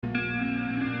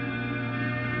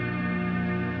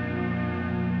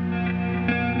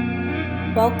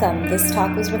Welcome. This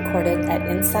talk was recorded at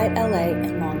Insight LA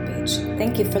in Long Beach.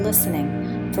 Thank you for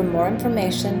listening. For more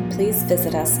information, please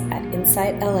visit us at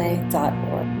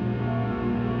insightla.org.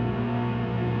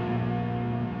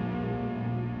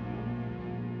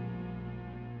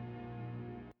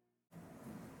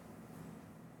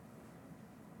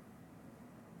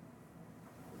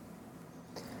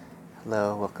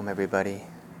 Hello, welcome everybody.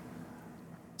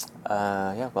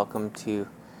 Welcome to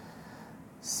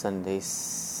Sunday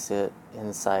Sit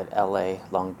Inside LA,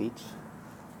 Long Beach.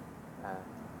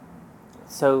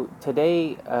 So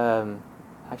today,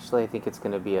 actually I think it's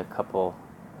going to be a couple,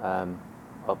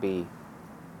 I'll be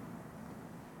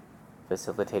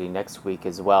facilitating next week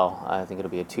as well. I think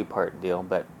it'll be a two-part deal,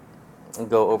 but I'll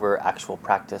go over actual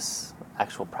practice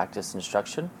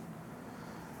instruction.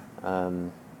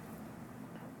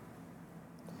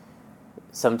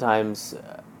 Sometimes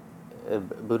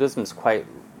Buddhism is quite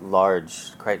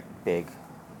large, quite big.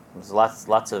 There's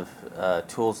lots of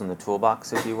tools in the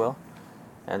toolbox, if you will.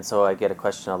 And so I get a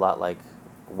question a lot like,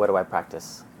 what do I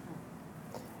practice?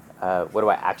 What do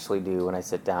I actually do when I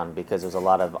sit down? Because there's a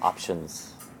lot of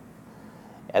options.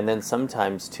 And then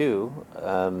sometimes, too,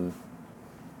 the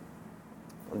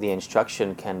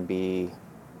instruction can be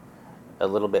a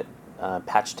little bit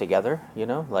patched together,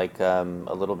 like a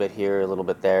little bit here, a little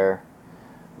bit there.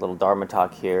 Little Dharma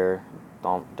talk here,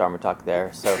 Dharma talk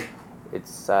there. So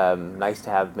it's nice to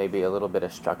have maybe a little bit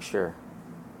of structure.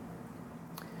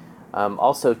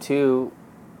 Also, too,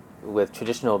 with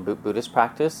traditional Buddhist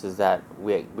practice is that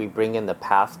we bring in the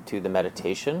path to the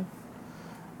meditation.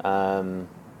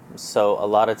 So a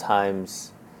lot of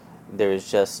times there's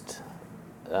just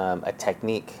a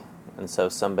technique. And so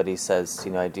somebody says,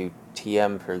 I do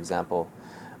TM, for example,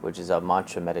 which is a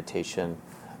mantra meditation,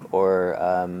 or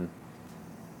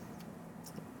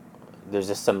there's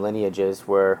just some lineages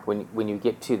where when you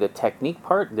get to the technique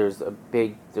part, there's a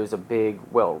big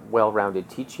well-rounded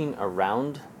teaching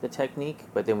around the technique,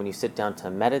 but then when you sit down to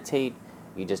meditate,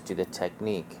 you just do the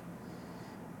technique.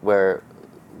 Where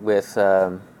with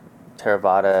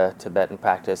Theravada Tibetan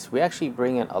practice, we actually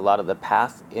bring in a lot of the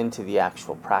path into the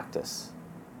actual practice,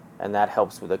 and that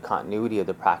helps with the continuity of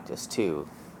the practice too,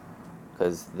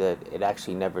 because it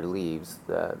actually never leaves.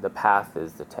 The path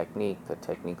is the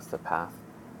technique's the path.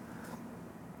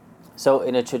 So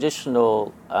in a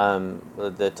traditional,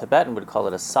 the Tibetan would call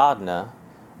it a sadhana.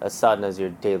 A sadhana is your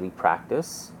daily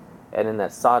practice. And in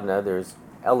that sadhana, there's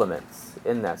elements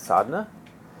in that sadhana.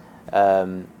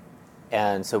 And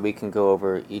so we can go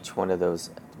over each one of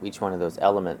those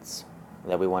elements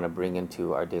that we want to bring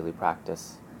into our daily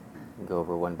practice and go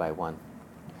over one by one.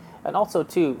 And also,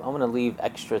 too, I want to leave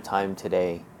extra time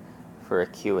today for a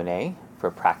Q&A, for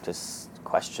practice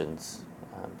questions,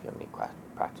 if you have any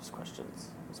practice questions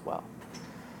as well.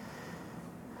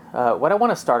 What I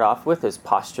want to start off with is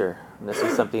posture. And this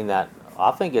is something that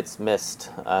often gets missed.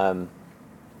 And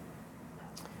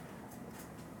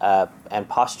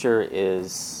posture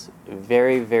is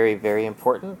very, very, very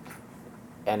important,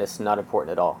 and it's not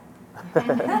important at all.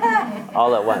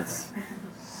 All at once.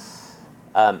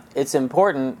 It's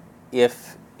important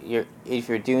if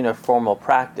you're doing a formal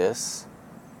practice,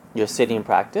 your sitting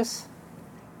practice,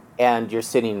 and you're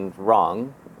sitting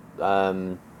wrong.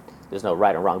 There's no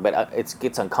right or wrong, but it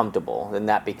gets uncomfortable, then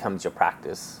that becomes your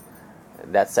practice.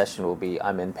 That session will be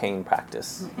I'm in pain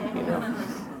practice,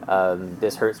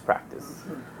 this hurts practice.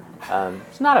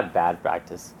 It's not a bad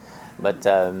practice, but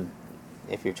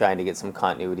if you're trying to get some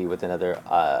continuity with another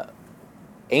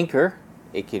anchor,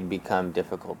 it can become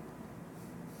difficult.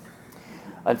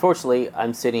 Unfortunately,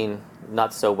 I'm sitting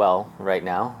not so well right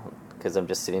now because I'm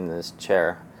just sitting in this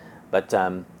chair, but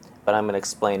I'm going to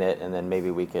explain it, and then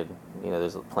maybe we could,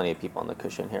 there's plenty of people on the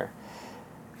cushion here.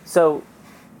 So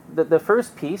the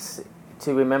first piece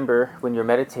to remember when you're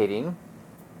meditating,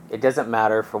 it doesn't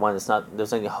matter, for one, there's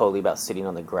nothing holy about sitting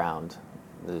on the ground.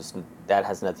 That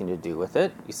has nothing to do with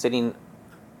it. You're sitting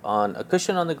on a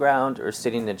cushion on the ground or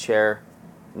sitting in a chair,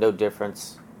 no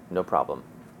difference, no problem.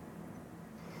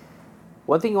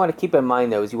 One thing you want to keep in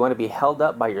mind, though, is you want to be held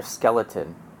up by your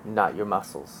skeleton, not your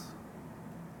muscles.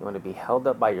 You want to be held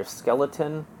up by your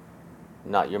skeleton,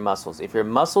 not your muscles. If your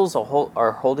muscles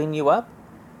are holding you up,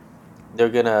 they're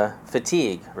going to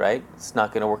fatigue, right? It's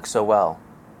not going to work so well.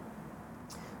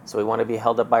 So we want to be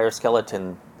held up by our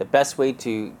skeleton. The best way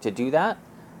to do that,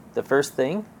 the first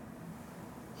thing,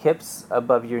 hips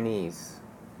above your knees.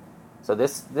 So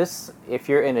this, if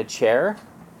you're in a chair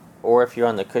or if you're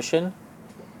on the cushion,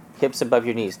 hips above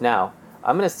your knees. Now,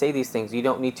 I'm going to say these things. You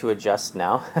don't need to adjust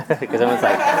now because everyone's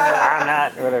like, I'm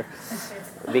not, whatever.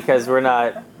 Because we're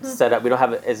not set up. We don't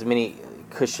have as many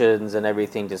cushions and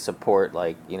everything to support,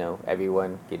 like,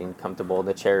 everyone getting comfortable.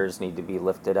 The chairs need to be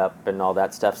lifted up and all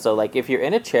that stuff. So, like, if you're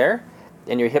in a chair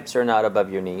and your hips are not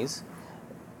above your knees,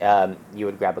 you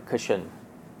would grab a cushion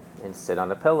and sit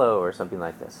on a pillow or something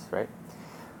like this, right?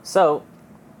 So,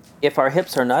 if our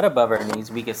hips are not above our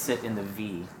knees, we could sit in the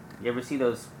V. You ever see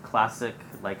those classic,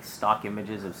 like, stock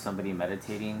images of somebody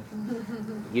meditating?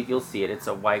 You'll see it. It's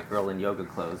a white girl in yoga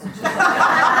clothes. And she's like,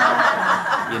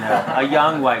 a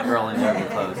young white girl in yoga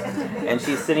clothes. And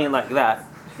she's sitting like that.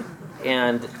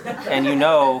 And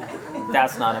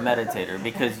that's not a meditator,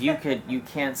 because you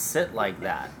can't sit like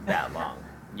that long.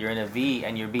 You're in a V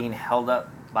and you're being held up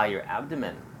by your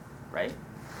abdomen, right?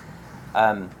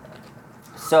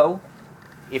 So,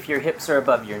 if your hips are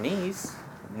above your knees,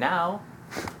 now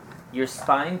your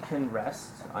spine can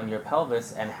rest on your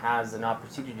pelvis and has an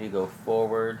opportunity to go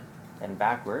forward and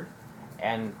backward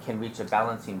and can reach a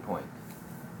balancing point.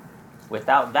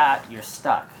 Without that, you're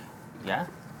stuck, yeah?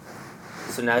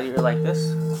 So now that you're like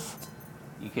this,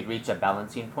 you could reach a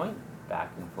balancing point,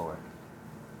 back and forward.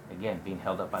 Again, being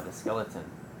held up by the skeleton.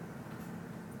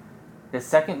 The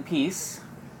second piece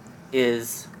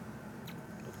is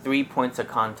 3 points of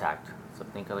contact. So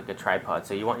think of like a tripod.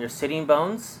 So you want your sitting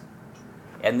bones,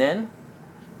 and then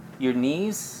your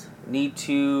knees need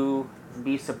to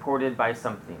be supported by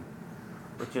something.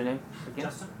 What's your name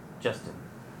again? Justin.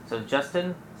 So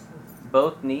Justin,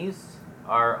 both knees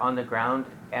are on the ground,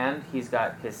 and he's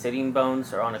got his sitting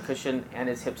bones are on a cushion, and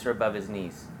his hips are above his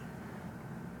knees.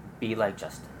 Be like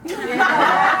Justin. Good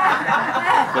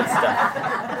stuff.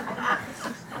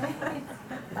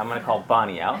 I'm going to call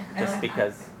Bonnie out, just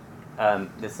because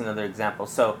this is another example.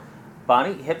 So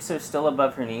Bonnie, hips are still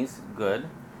above her knees, good.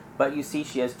 But you see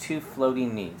she has 2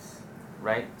 floating knees,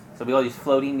 right? So we all use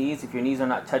floating knees if your knees are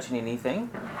not touching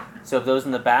anything. So if those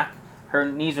in the back, her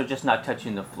knees are just not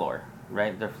touching the floor,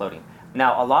 right? They're floating.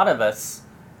 Now, a lot of us,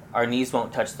 our knees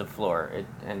won't touch the floor,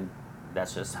 and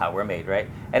that's just how we're made, right?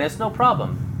 And it's no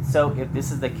problem. So if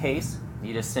this is the case,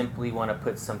 you just simply want to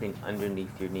put something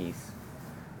underneath your knees.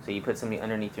 So you put something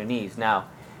underneath your knees. Now,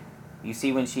 you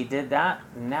see when she did that,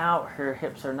 now her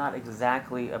hips are not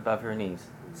exactly above her knees.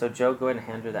 So Joe, go ahead and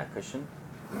hand her that cushion.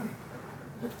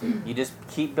 You just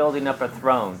keep building up a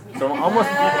throne. So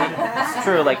it's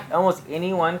true, like almost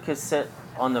anyone could sit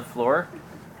on the floor.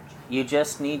 You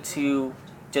just need to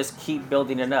just keep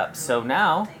building it up. So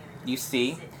now you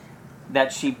see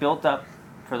that she built up,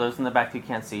 for those in the back who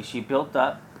can't see, she built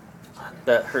up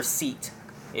her seat,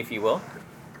 if you will,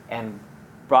 and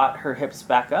brought her hips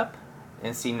back up,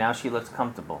 and see now she looks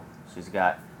comfortable. She's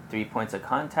got 3 points of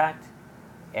contact,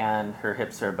 and her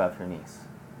hips are above her knees.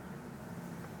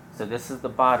 So this is the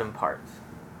bottom part.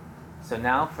 So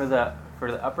now for the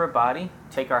upper body,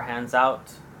 take our hands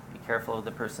out. Be careful of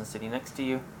the person sitting next to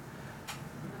you.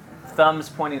 Thumbs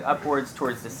pointing upwards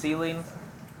towards the ceiling,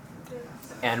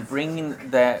 and bringing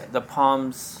the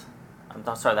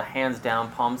hands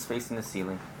down, palms facing the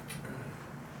ceiling,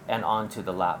 and onto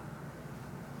the lap.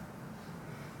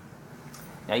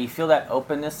 Now you feel that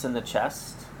openness in the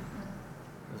chest,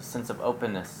 a sense of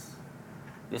openness.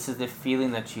 This is the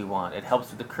feeling that you want. It helps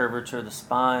with the curvature of the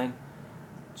spine.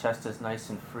 Chest is nice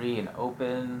and free and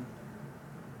open.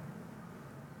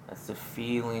 That's the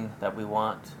feeling that we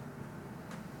want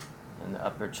in the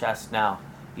upper chest. Now,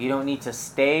 you don't need to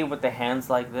stay with the hands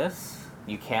like this.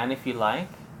 You can if you like.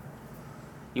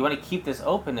 You want to keep this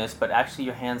openness, but actually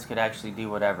your hands could actually do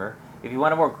whatever. If you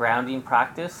want a more grounding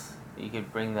practice, you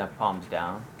could bring the palms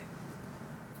down.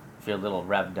 If you're a little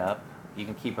revved up, you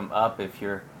can keep them up. If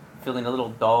you're feeling a little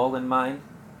dull in mind,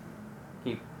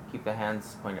 keep the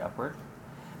hands pointed upward.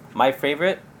 My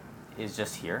favorite is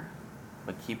just here,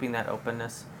 but keeping that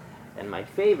openness. And my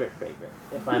favorite,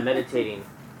 if I'm meditating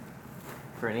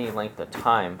for any length of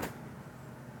time,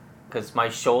 because my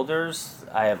shoulders,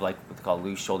 I have like what's called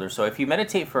loose shoulders. So if you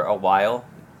meditate for a while,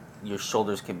 your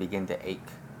shoulders can begin to ache,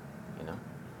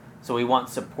 So we want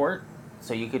support,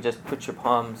 so you could just put your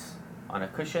palms on a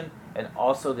cushion, and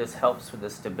also this helps with the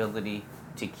stability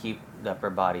to keep the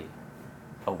upper body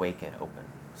awake and open.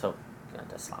 So not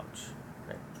to slouch,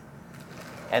 right?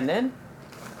 And then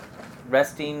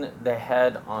resting the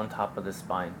head on top of the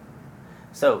spine.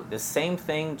 So the same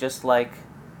thing, just like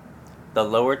the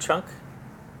lower trunk,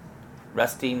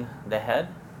 resting the head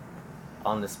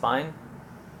on the spine,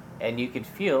 and you can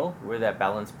feel where that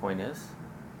balance point is,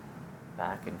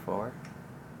 back and forward.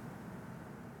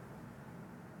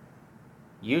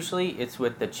 Usually it's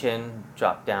with the chin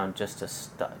dropped down just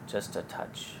a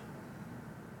touch.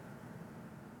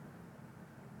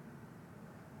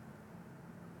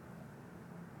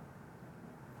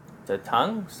 The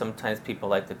tongue, sometimes people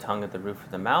like the tongue at the roof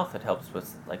of the mouth. It helps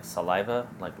with like saliva,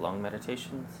 like long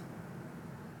meditations.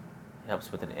 It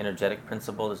helps with an energetic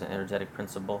principle. There's an energetic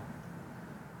principle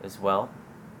as well.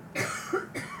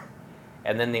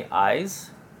 And then the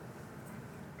eyes.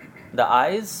 The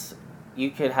eyes,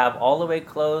 you could have all the way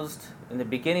closed. In the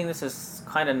beginning, this is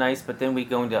kind of nice, but then we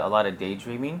go into a lot of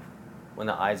daydreaming when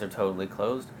the eyes are totally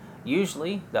closed.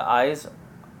 Usually, the eyes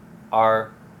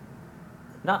are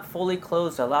not fully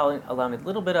closed, allowing a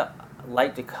little bit of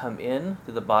light to come in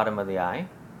through the bottom of the eye.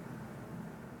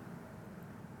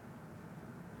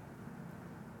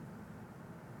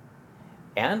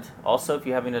 And also, if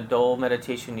you're having a dull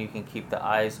meditation, you can keep the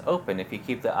eyes open. If you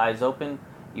keep the eyes open,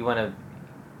 you want to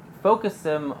focus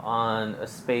them on a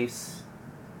space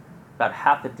about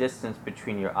half the distance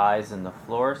between your eyes and the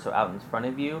floor, so out in front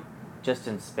of you, just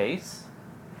in space,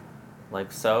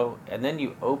 like so. And then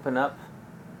you open up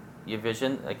your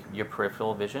vision, like your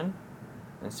peripheral vision,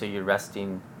 and so you're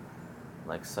resting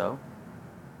like so.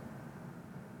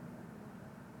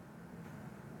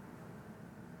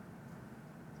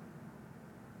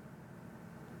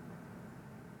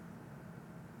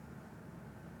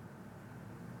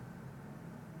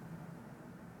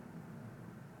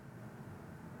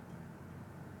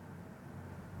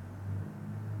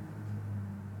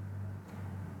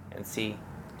 And see,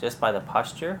 just by the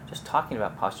posture, just talking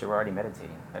about posture, we're already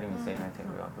meditating. I didn't even say anything,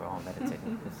 we're all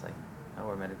meditating. It's like, oh,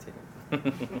 we're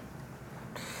meditating.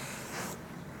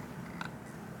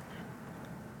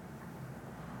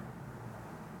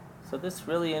 So this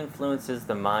really influences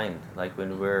the mind. Like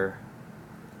when we're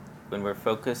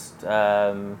focused,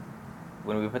 when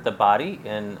we put the body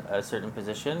in a certain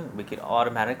position, we could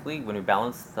automatically, when we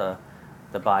balance the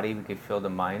body, we could feel the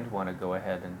mind want to go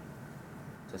ahead and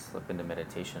just slip into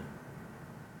meditation.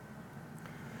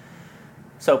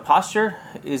 So posture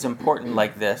is important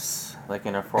like this, like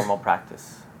in a formal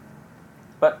practice.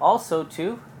 But also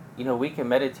too, we can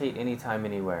meditate anytime,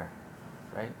 anywhere,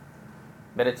 right?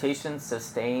 Meditation,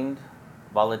 sustained,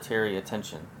 voluntary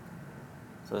attention.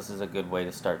 So this is a good way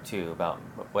to start too about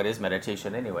what is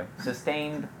meditation anyway.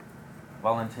 Sustained,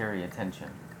 voluntary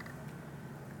attention.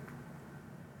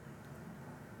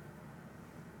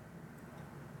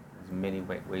 Many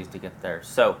ways to get there.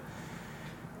 So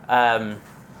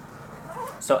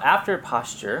after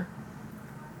posture,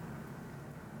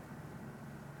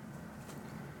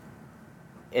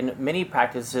 in many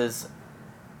practices,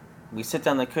 we sit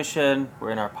down the cushion,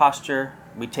 we're in our posture,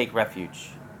 we take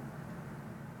refuge.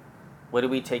 What do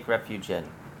we take refuge in?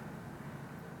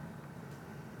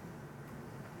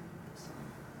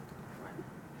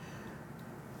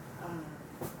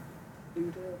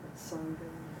 Buddha, the Sangha.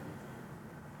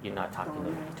 You're not talking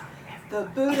to me. The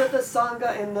Buddha, the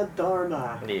Sangha, and the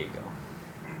Dharma. There you go.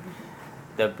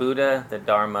 The Buddha, the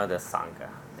Dharma, the Sangha.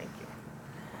 Thank you.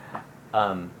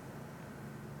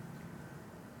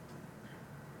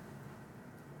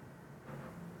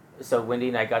 So Wendy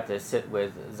and I got to sit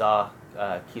with Za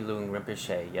Kilung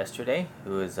Rinpoche yesterday,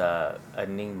 who is a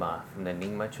Nyingma from the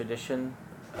Nyingma tradition,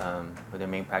 where their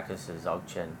main practice is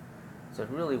Dzogchen. It's a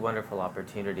really wonderful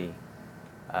opportunity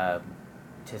to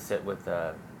sit with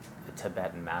a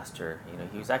Tibetan master.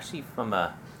 He was actually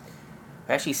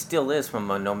still is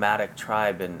from a nomadic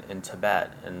tribe in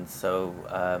Tibet, and so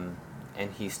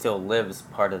and he still lives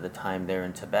part of the time there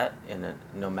in Tibet in a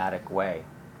nomadic way,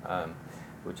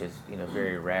 which is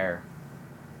very rare.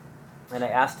 And I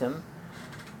asked him,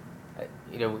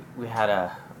 we had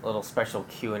a little special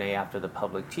Q&A after the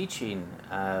public teaching,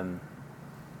 and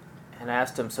I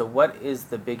asked him, so what is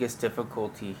the biggest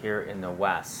difficulty here in the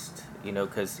West?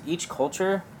 Because each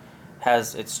culture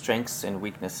has its strengths and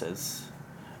weaknesses.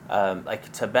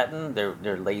 Like Tibetan,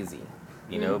 they're lazy,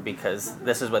 because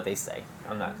this is what they say.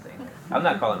 I'm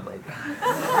not calling them lazy.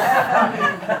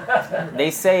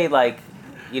 They say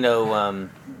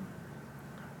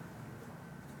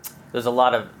there's a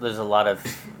lot of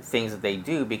things that they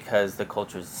do because the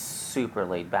culture is super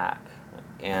laid back,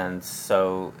 and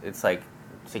so it's like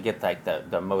to get like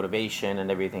the motivation and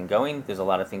everything going. There's a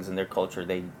lot of things in their culture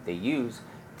they use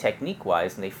technique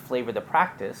wise, and they flavor the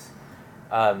practice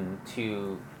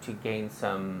to gain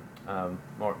some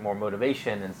more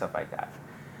motivation and stuff like that.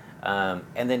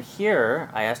 And then here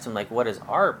I asked him what is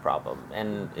our problem,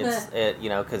 and it's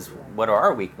because what are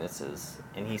our weaknesses?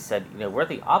 And he said we're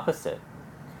the opposite.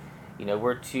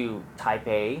 We're too type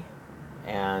A,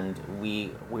 and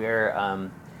we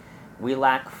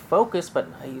lack focus. But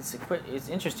it's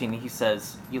interesting. He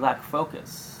says you lack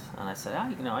focus, and I said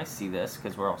I see this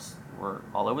because we're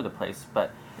all over the place.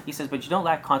 But he says, but you don't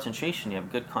lack concentration. You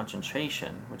have good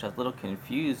concentration, which I was a little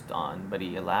confused on. But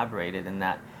he elaborated in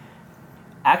that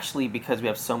actually, because we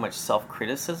have so much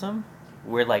self-criticism,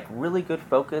 we're like really good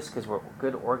focused because we're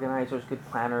good organizers, good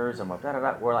planners, and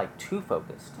we're like too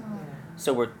focused.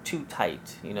 So we're too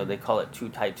tight. They call it too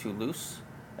tight, too loose.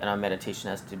 And our meditation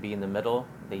has to be in the middle.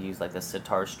 They use like the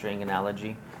sitar string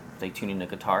analogy, like tuning a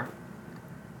guitar.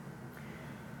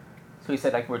 So he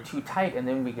said like we're too tight, and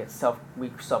then we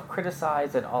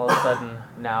self-criticize, and all of a sudden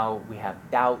now we have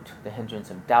doubt. The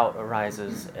hindrance of doubt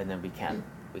arises, and then we can't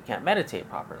meditate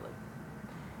properly.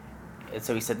 And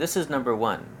so he said this is number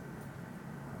one.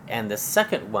 And the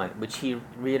second one, which he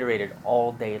reiterated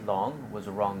all day long, was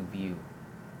wrong view.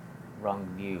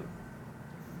 Wrong view.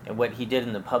 And what he did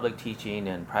in the public teaching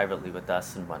and privately with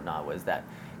us and whatnot was that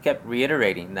he kept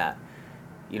reiterating that,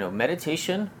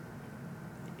 meditation,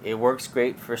 it works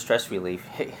great for stress relief.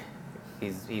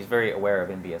 He's very aware of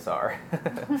MBSR.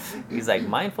 He's like,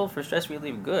 mindful for stress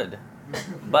relief, good.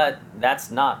 But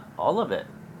that's not all of it.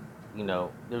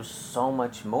 There's so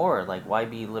much more. Like, why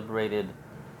be liberated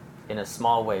in a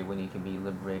small way when you can be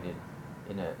liberated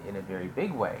in a very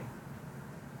big way?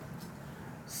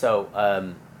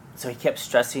 So he kept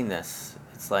stressing this.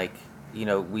 It's like,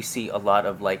 we see a lot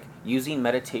of like using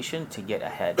meditation to get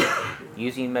ahead,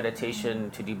 using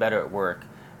meditation to do better at work,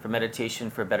 for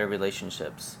meditation for better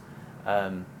relationships,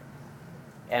 and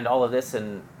all of this.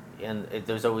 And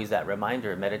there's always that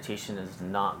reminder: meditation is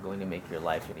not going to make your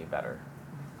life any better.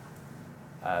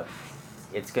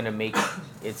 It's going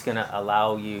to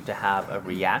allow you to have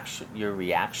your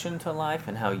reaction to life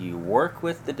and how you work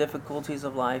with the difficulties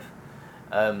of life.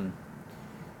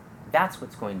 That's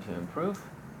what's going to improve.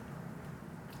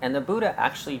 And the Buddha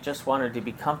actually just wanted to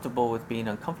be comfortable with being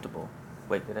uncomfortable.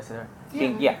 Wait, did I say that?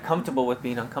 Yeah, comfortable with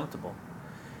being uncomfortable.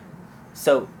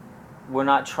 So we're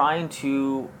not trying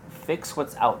to fix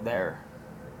what's out there.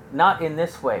 Not in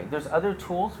this way. There's other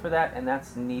tools for that, and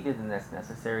that's needed, and that's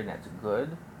necessary, and that's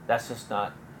good. That's just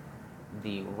not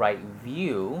the right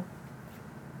view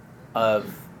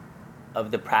of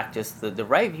the practice. The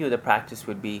right view of the practice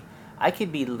would be, I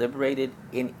could be liberated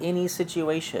in any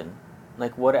situation,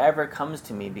 like whatever comes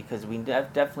to me, because we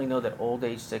definitely know that old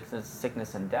age,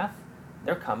 sickness, and death,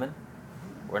 they're coming.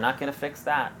 We're not going to fix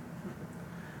that,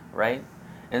 right?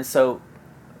 And so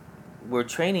we're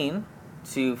training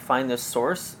to find the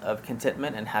source of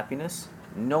contentment and happiness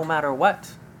no matter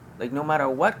what. Like, no matter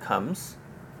what comes.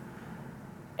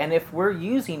 And if we're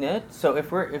using it, so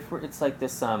if we're it's like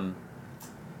this,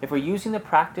 if we're using the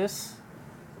practice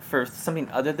for something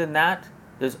other than that,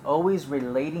 there's always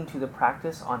relating to the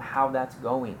practice on how that's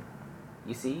going.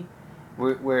 You see?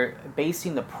 We're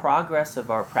basing the progress of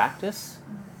our practice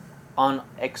on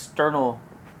external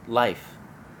life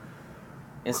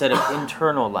instead of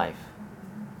internal life.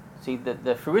 See,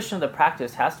 the fruition of the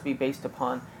practice has to be based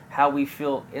upon how we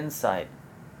feel inside,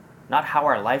 not how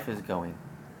our life is going.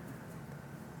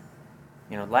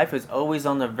 Life is always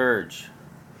on the verge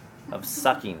of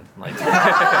sucking, like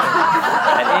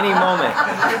at any moment.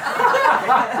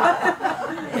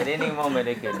 At any moment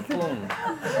it could boom.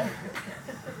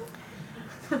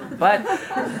 But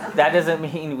that doesn't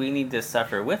mean we need to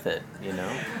suffer with it,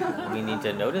 We need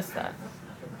to notice that.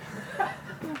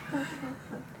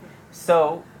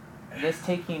 So, this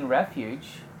taking refuge,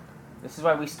 this is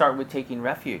why we start with taking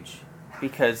refuge.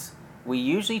 Because we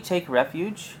usually take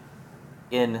refuge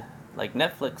in, like,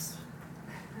 Netflix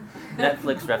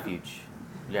refuge,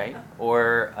 right?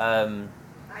 Or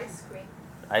ice cream.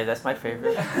 That's my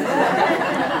favorite.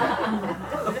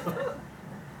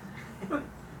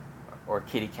 Or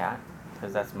kitty cat,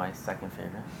 because that's my second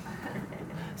favorite.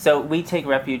 So we take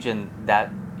refuge in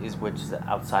that is which is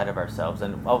outside of ourselves,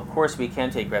 and of course we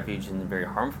can take refuge in very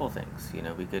harmful things.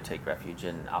 We could take refuge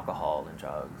in alcohol and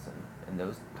drugs and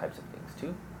those types of things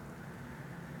too.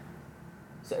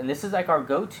 So, and this is like our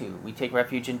go-to. We take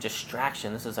refuge in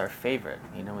distraction. This is our favorite.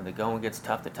 When the going gets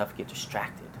tough, the tough get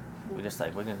distracted. We're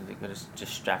going to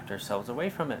distract ourselves away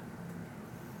from it.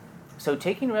 So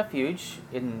taking refuge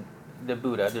in the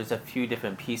Buddha, there's a few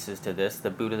different pieces to this. The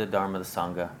Buddha, the Dharma, the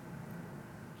Sangha.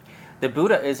 The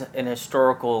Buddha is an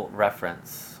historical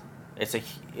reference.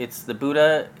 The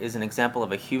Buddha is an example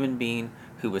of a human being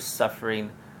who was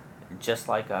suffering just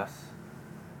like us,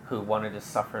 who wanted to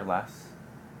suffer less.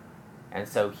 And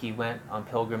so he went on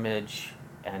pilgrimage,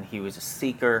 and he was a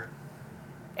seeker,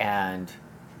 and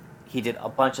he did a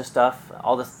bunch of stuff,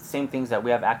 all the same things that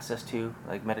we have access to,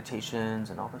 like meditations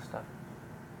and all this stuff.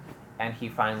 And he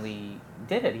finally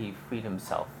did it. He freed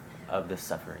himself of this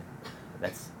suffering.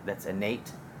 That's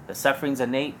innate. The suffering's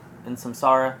innate in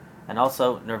samsara, and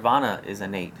also nirvana is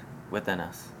innate within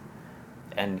us.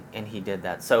 And he did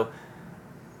that. So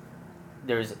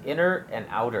there's inner and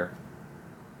outer,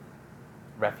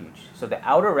 refuge. So the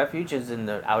outer refuge is in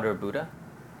the outer Buddha,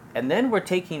 and then we're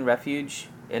taking refuge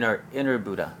in our inner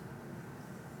Buddha.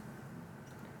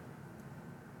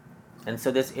 And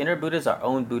so this inner Buddha is our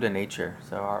own Buddha nature.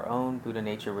 So our own Buddha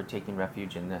nature, we're taking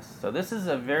refuge in this. So this is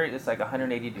it's like a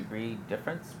 180-degree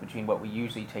difference between what we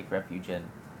usually take refuge in.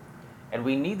 And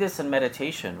we need this in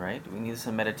meditation, right? We need this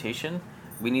in meditation.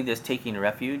 We need this taking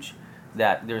refuge,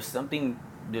 that there's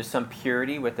some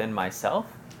purity within myself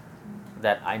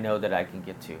that I know that I can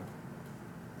get to.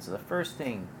 So the first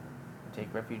thing,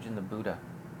 take refuge in the Buddha.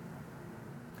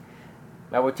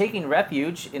 Now we're taking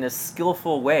refuge in a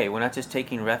skillful way. We're not just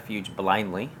taking refuge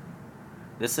blindly.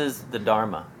 This is the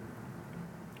Dharma,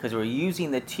 because we're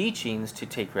using the teachings to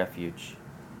take refuge.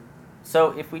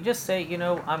 So if we just say,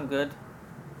 I'm good,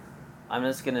 I'm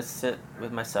just going to sit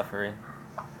with my suffering.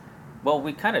 Well,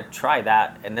 we kind of try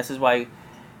that, and this is why,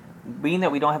 being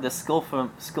that we don't have the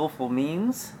skillful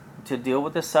means to deal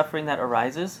with the suffering that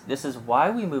arises, this is why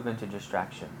we move into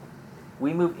distraction.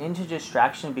 We move into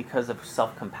distraction because of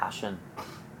self-compassion,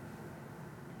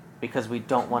 because we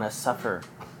don't want to suffer.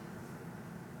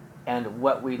 And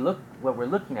what we're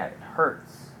looking at, it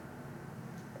hurts.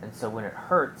 And so when it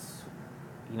hurts,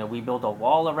 we build a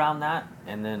wall around that,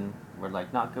 and then we're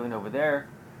like not going over there.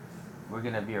 We're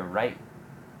going to veer right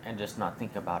and just not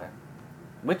think about it,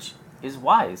 which is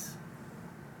wise.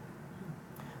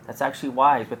 That's actually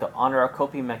wise. We have to honor our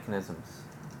coping mechanisms.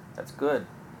 That's good.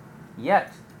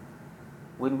 Yet,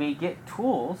 when we get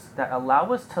tools that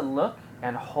allow us to look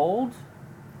and hold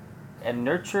and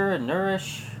nurture and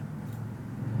nourish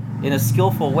in a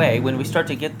skillful way, when we start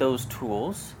to get those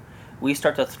tools, we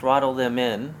start to throttle them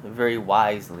in very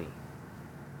wisely.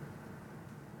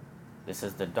 This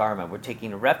is the Dharma. We're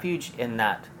taking refuge in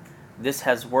that. This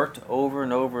has worked over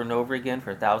and over and over again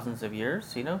for thousands of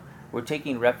years, We're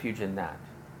taking refuge in that.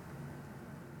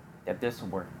 That this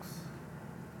works.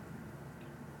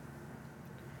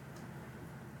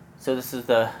 So this is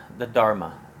the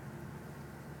Dharma.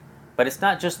 But it's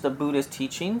not just the Buddha's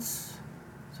teachings.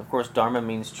 So of course Dharma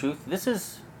means truth. This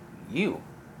is you.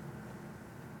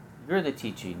 You're the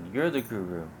teaching. You're the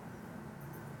guru.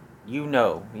 You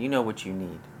know what you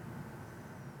need.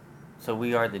 So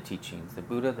we are the teachings. The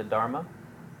Buddha, the Dharma,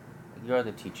 you are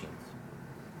the teachings.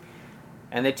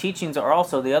 And the teachings are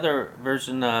also, the other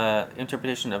version,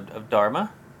 interpretation of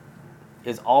Dharma,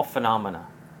 is all phenomena.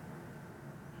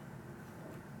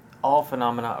 All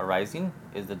phenomena arising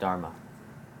is the Dharma.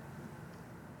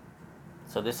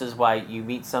 So this is why you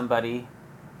meet somebody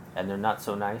and they're not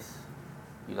so nice.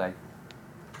 You're like,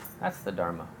 that's the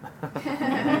Dharma.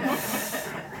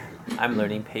 I'm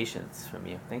learning patience from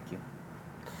you. Thank you.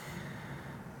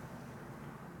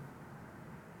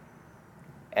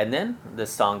 And then the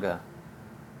Sangha.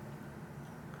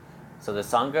 So the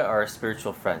Sangha are our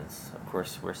spiritual friends. Of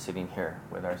course, we're sitting here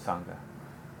with our Sangha.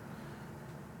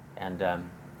 And,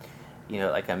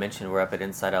 like I mentioned, we're up at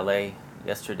Inside LA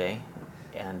yesterday.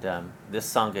 And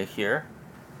this Sangha here,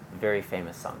 very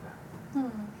famous Sangha.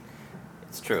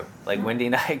 It's true. Like Wendy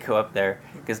and I go up there.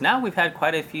 Because now we've had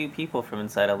quite a few people from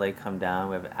Inside LA come down.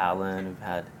 We have Alan, we've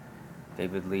had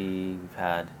David Lee, we've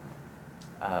had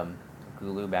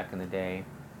Gulu back in the day.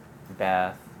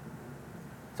 Beth.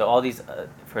 So all these,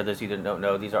 for those of you that don't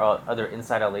know, these are all other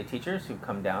Inside LA teachers who've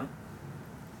come down.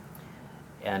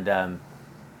 And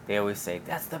they always say,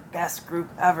 that's the best group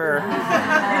ever.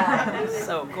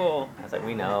 So cool. I was like,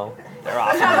 we know. They're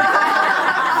awesome.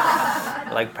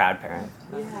 They're like proud parents.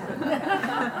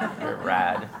 You're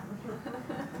rad.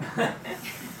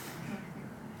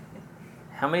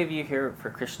 How many of you here for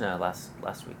Krishna last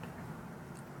week?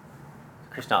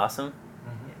 Krishna awesome?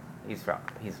 He's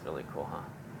really cool,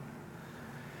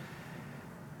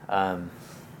 huh?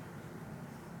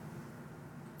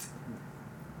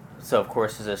 So of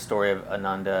course there's a story of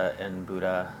Ananda and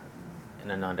Buddha,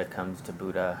 and Ananda comes to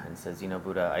Buddha and says,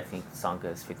 Buddha, I think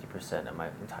Sangha is 50% of my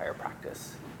entire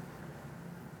practice.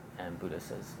 And Buddha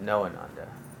says, no, Ananda,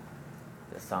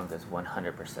 the Sangha is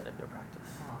 100% of your practice.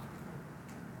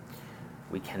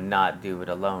 We cannot do it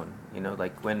alone.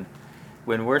 Like when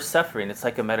we're suffering, it's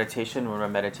like a meditation, when we're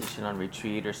meditation on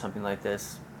retreat or something like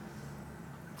this,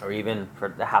 or even for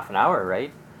the half an hour,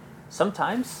 right?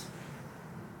 Sometimes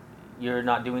you're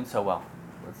not doing so well.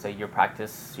 Let's say your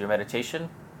practice, your meditation,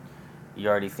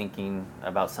 you're already thinking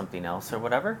about something else or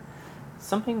whatever.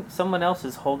 Someone else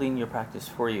is holding your practice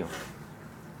for you.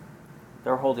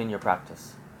 They're holding your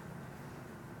practice.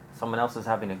 Someone else is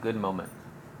having a good moment.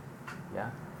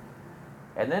 Yeah?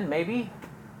 And then maybe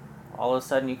all of a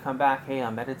sudden you come back, hey,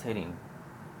 I'm meditating.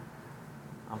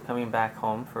 I'm coming back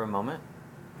home for a moment.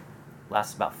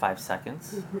 Lasts about 5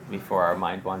 seconds before our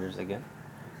mind wanders again.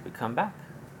 We come back.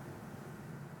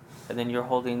 and then you're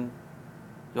holding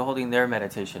their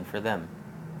meditation for them.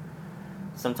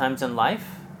 Sometimes in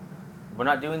life, we're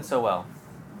not doing so well.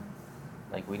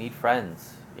 Like, we need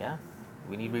friends, yeah?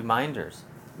 We need reminders.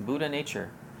 Buddha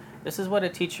nature. This is what a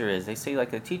teacher is. They say,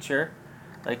 like, a teacher,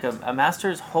 like a master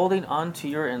is holding on to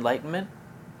your enlightenment,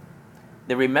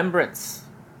 the remembrance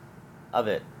of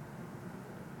it,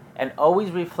 and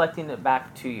always reflecting it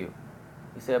back to you.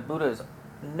 You say a Buddha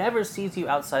never sees you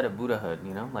outside of Buddhahood,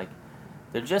 like,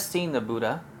 they're just seeing the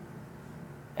Buddha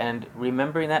and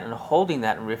remembering that and holding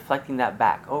that and reflecting that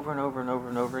back over and over and over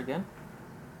and over again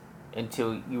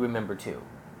until you remember too,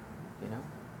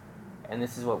 And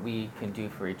this is what we can do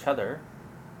for each other,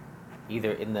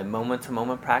 either in the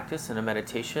moment-to-moment practice in a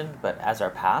meditation, but as our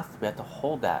path, we have to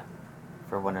hold that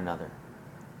for one another.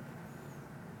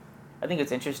 I think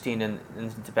it's interesting in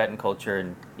Tibetan culture,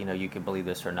 and you can believe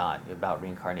this or not, about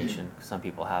reincarnation. Some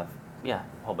people have, a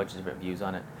whole bunch of different views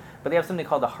on it. But they have something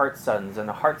called the heart suns, and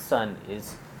the heart sun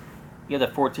is, the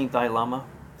 14th Dalai Lama.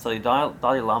 So the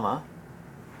Dalai Lama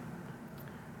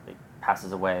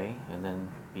passes away and then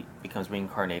becomes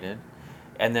reincarnated.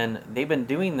 And then they've been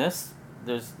doing this.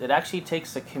 It actually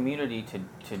takes a community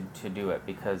to do it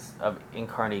because of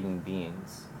incarnating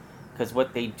beings. Because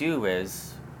what they do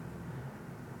is,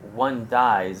 one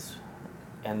dies,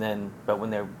 but when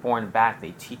they're born back,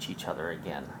 they teach each other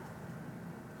again.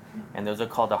 And those are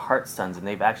called the heart suns, and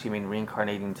they've actually been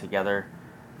reincarnating together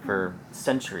for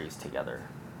centuries together.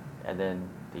 And then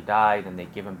they died, and they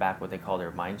give them back what they call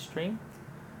their mind stream.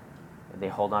 And they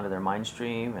hold on to their mind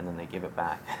stream, and then they give it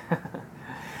back.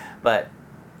 But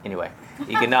anyway,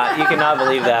 you cannot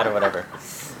believe that or whatever.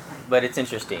 But it's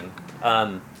interesting.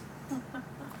 But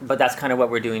that's kind of what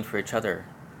we're doing for each other.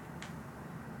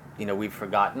 We've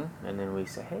forgotten, and then we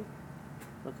say, hey,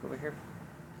 look over here.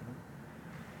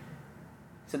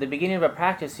 So at the beginning of a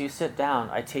practice, you sit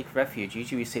down, I take refuge.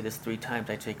 Usually we say this 3 times.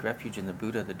 I take refuge in the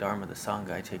Buddha, the Dharma, the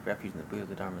Sangha. I take refuge in the Buddha,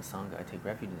 the Dharma, the Sangha. I take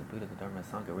refuge in the Buddha, the Dharma, the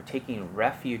Sangha. We're taking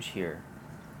refuge here.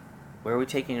 Where are we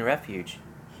taking refuge?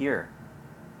 Here,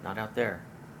 not out there.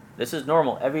 This is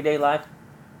normal, everyday life.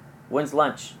 When's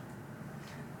lunch?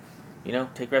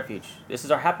 Take refuge. This is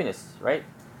our happiness, right?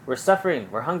 We're suffering,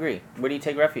 we're hungry. Where do you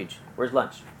take refuge? Where's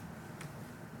lunch?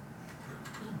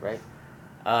 Right?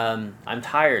 I'm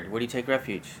tired. Where do you take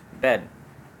refuge? Bed.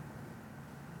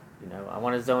 I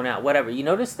want to zone out. Whatever. You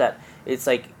notice that it's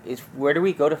where do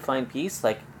we go to find peace?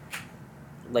 Like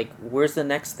where's the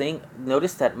next thing?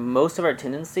 Notice that most of our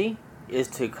tendency is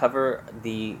to cover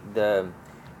to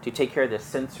take care of the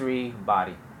sensory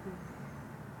body.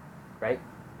 Right?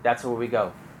 That's where we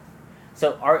go.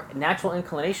 So our natural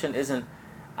inclination isn't,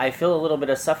 I feel a little bit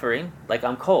of suffering, like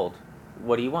I'm cold.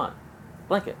 What do you want?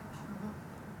 Blanket.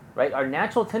 Right? Our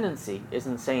natural tendency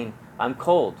isn't saying, I'm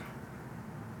cold.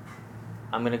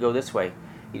 I'm going to go this way.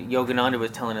 Yogananda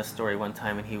was telling a story one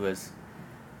time, and he was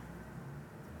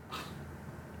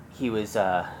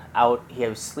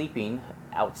sleeping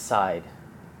outside,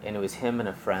 and it was him and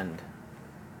a friend.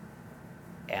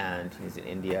 And he's in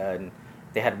India, and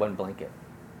they had one blanket.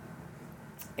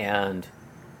 And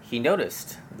he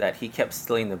noticed that he kept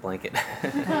stealing the blanket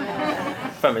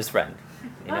from his friend,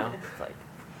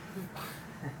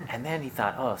 and then he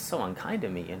thought, oh, so unkind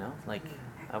of me,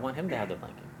 I want him to have the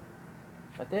blanket.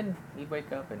 But then he'd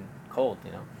wake up and cold,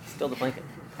 steal the blanket.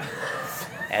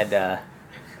 And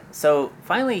so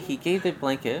finally he gave the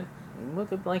blanket, moved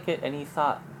the blanket, and he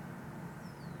thought,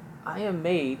 I am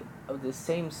made of the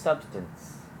same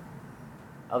substance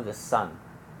of the sun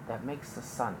that makes the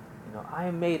sun. I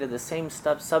am made of the same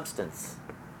substance,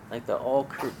 like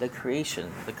the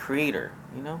creation, the creator,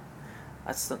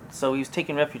 So he was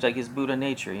taking refuge, like his Buddha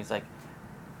nature. He's like,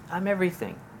 I'm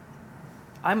everything.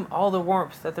 I'm all the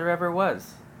warmth that there ever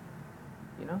was,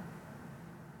 And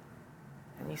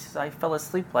he says, I fell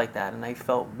asleep like that, and I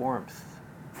felt warmth,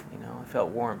 I felt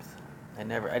warmth. I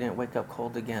didn't wake up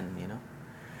cold again,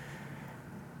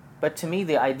 But to me,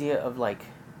 the idea of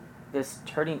this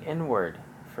turning inward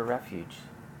for refuge.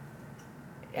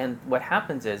 And what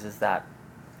happens is that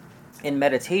in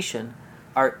meditation,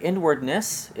 our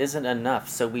inwardness isn't enough,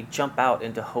 so we jump out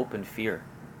into hope and fear.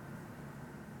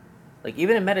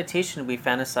 Even in meditation, we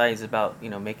fantasize about,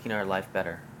 making our life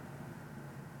better.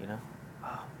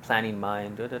 Planning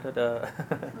mind, da-da-da-da.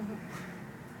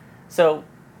 So,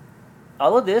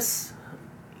 all of this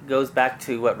goes back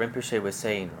to what Rinpoche was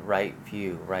saying, right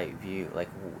view,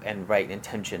 and right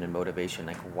intention and motivation.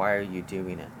 Why are you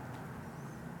doing it?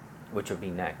 Which would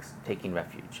be next, taking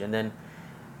refuge. And then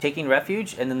taking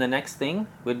refuge, and then the next thing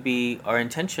would be our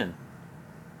intention,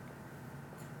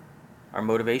 our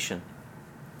motivation.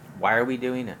 Why are we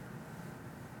doing it?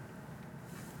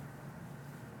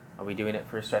 Are we doing it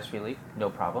for stress relief?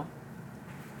 No problem.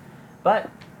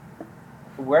 But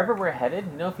wherever we're headed,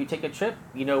 if you take a trip,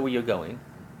 you know where you're going.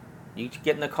 You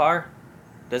get in the car,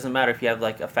 doesn't matter if you have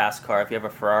like a fast car, if you have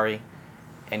a Ferrari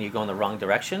and you go in the wrong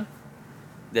direction,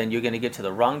 then you're going to get to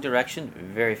the wrong direction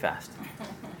very fast.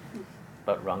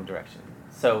 But wrong direction.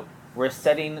 So we're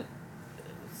setting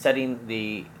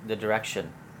the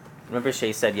direction. Remember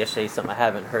Shay said yesterday something I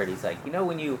haven't heard. He's like,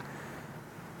 when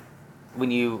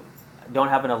you don't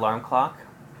have an alarm clock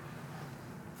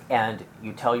and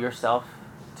you tell yourself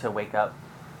to wake up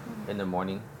in the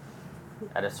morning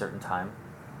at a certain time,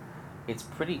 it's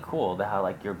pretty cool how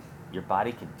like your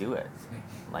body could do it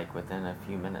like within a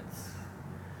few minutes.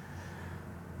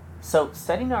 So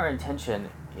setting our intention,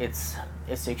 it's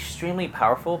extremely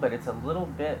powerful, but it's a little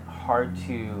bit hard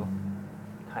to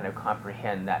kind of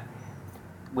comprehend that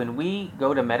when we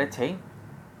go to meditate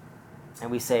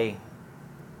and we say,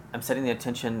 I'm setting the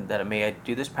intention that may I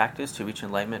do this practice to reach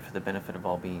enlightenment for the benefit of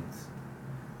all beings.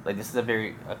 Like this is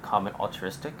a common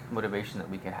altruistic motivation that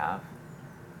we could have.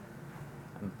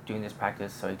 I'm doing this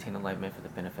practice so I attain enlightenment for the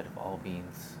benefit of all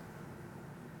beings.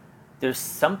 There's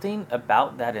something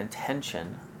about that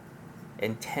intention,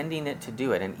 intending it to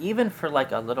do it, and even for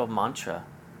like a little mantra,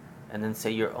 and then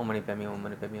say your Om Mani Padme Hum, Om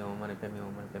Mani Padme Hum, Om Mani Padme Hum,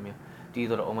 Om Mani Padme Hum, do your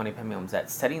little Om Mani Padme Hums, that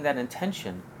setting that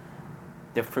intention,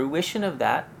 the fruition of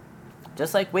that,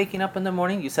 just like waking up in the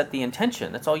morning, you set the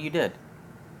intention, that's all you did.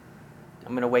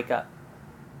 I'm going to wake up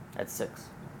at 6,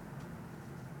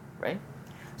 right?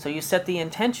 So you set the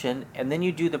intention, and then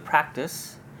you do the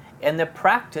practice, and the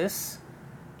practice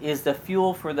is the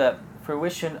fuel for the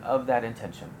fruition of that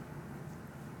intention.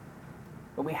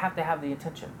 But we have to have the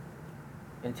intention.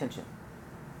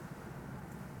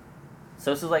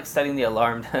 So this is like setting the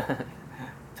alarm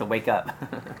to wake up.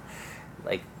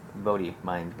 Like Bodhi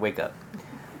mind, wake up.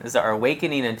 This is our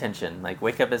awakening intention. Like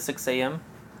wake up at 6 a.m.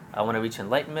 I want to reach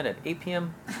enlightenment at 8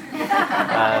 p.m.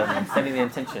 Setting the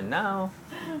intention now.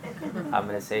 I'm going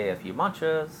to say a few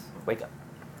mantras. Wake up.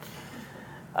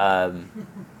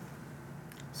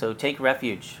 So take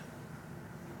refuge.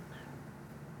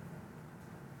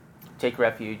 Take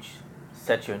refuge.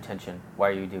 Set your intention. Why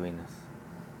are you doing this?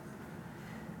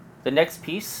 The next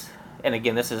piece, and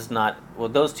again, this is not, well,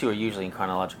 those two are usually in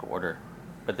chronological order,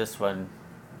 but this one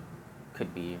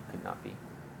could be, could not be,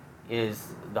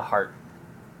 is the heart.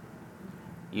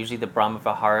 Usually the Brahma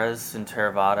Viharas in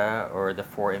Theravada, or the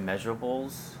Four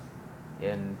Immeasurables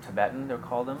in Tibetan, they're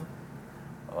called them.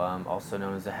 Also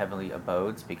known as the Heavenly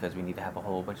Abodes, because we need to have a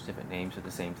whole bunch of different names for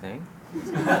the same thing.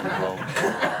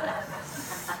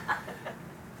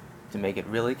 To make it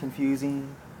really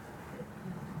confusing.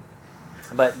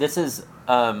 But this is,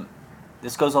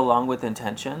 this goes along with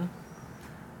intention.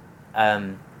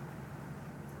 And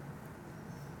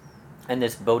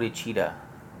this bodhicitta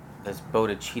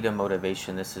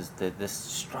motivation, this is this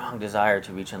strong desire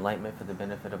to reach enlightenment for the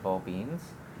benefit of all beings.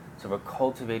 So we're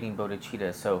cultivating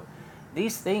bodhicitta. So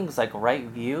these things like right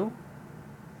view,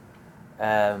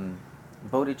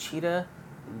 bodhicitta,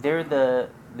 they're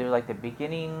like the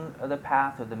beginning of the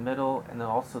path, or the middle, and then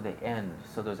also the end.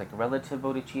 So there's like relative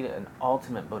bodhicitta and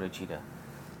ultimate bodhicitta.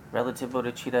 Relative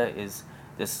bodhicitta is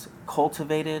this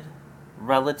cultivated,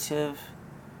 relative,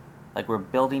 like we're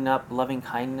building up loving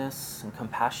kindness and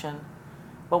compassion.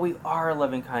 But we are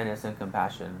loving kindness and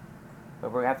compassion,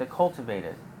 but we have to cultivate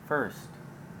it first.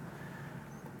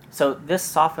 So this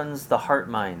softens the heart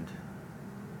mind,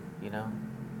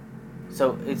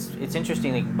 So it's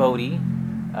interesting, like bodhi,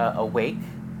 awake,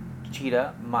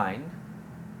 citta, mind,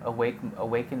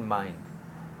 awakened mind.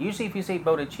 Usually if you say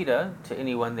bodhicitta to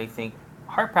anyone, they think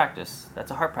heart practice.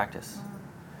 That's a heart practice.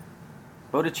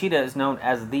 Bodhicitta is known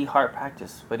as the heart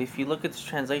practice, but if you look at the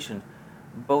translation,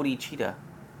 bodhicitta,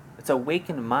 it's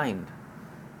awakened mind.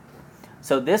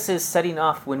 So this is setting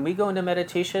off, when we go into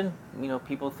meditation,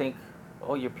 people think,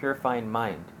 oh, you're purifying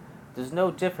mind. There's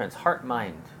no difference. Heart,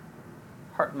 mind.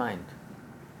 Heart, mind.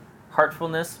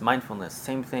 Heartfulness, mindfulness,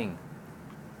 same thing.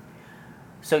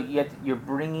 So yet you're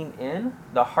bringing in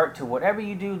the heart to whatever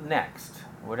you do next.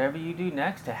 Whatever you do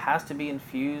next, it has to be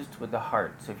infused with the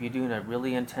heart. So if you're doing a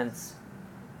really intense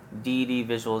deity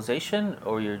visualization,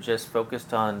 or you're just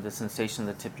focused on the sensation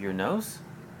of the tip of your nose,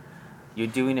 you're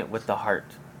doing it with the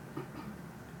heart.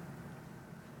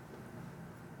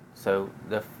 So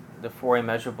the four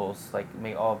immeasurables, like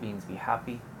may all beings be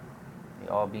happy, may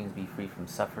all beings be free from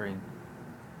suffering.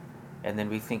 And then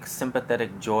we think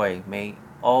sympathetic joy, may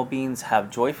all beings have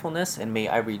joyfulness, and may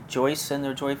I rejoice in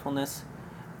their joyfulness,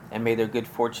 and may their good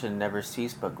fortune never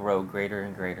cease but grow greater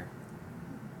and greater.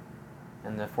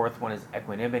 And the fourth one is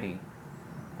equanimity.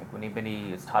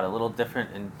 Equanimity is taught a little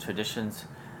different in traditions.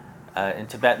 In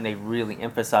Tibetan, they really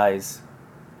emphasize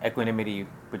equanimity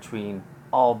between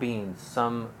all beings.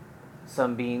 Some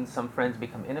beings, some friends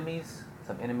become enemies,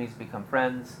 some enemies become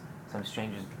friends, some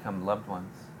strangers become loved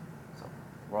ones. So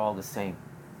we're all the same.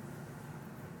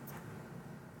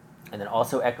 And then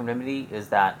also equanimity is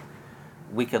that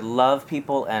we could love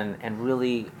people and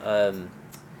really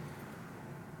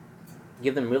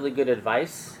give them really good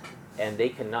advice, and they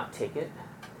cannot take it,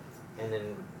 and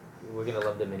then we're going to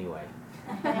love them anyway.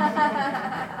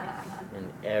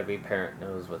 And every parent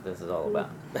knows what this is all about.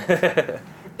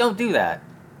 Don't do that.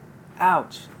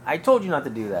 Ouch. I told you not to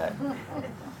do that.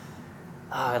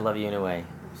 I love you anyway.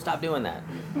 Stop doing that.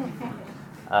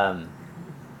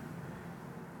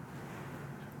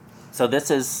 So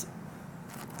this is...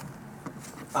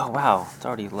 Oh, wow. It's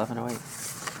already 11:08.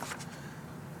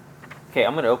 Okay,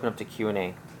 I'm going to open up to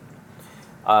Q&A.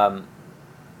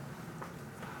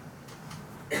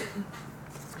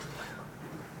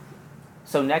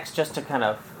 So next, just to kind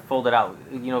of fold it out,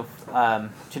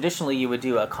 traditionally you would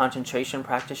do a concentration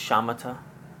practice, shamatha,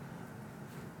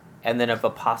 and then a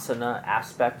vipassana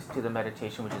aspect to the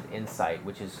meditation, which is insight,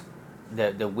 which is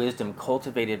the wisdom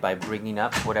cultivated by bringing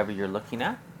up whatever you're looking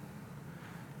at,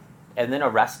 and then a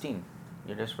resting.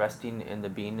 You're just resting in the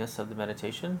beingness of the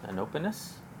meditation and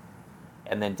openness,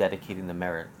 and then dedicating the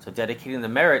merit. So dedicating the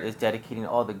merit is dedicating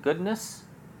all the goodness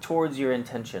towards your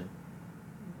intention.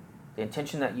 The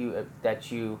intention that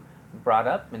you brought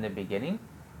up in the beginning,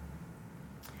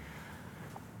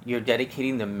 you're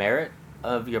dedicating the merit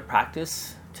of your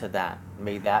practice to that.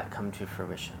 May that come to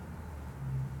fruition.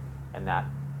 And that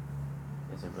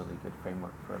is a really good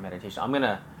framework for meditation. I'm going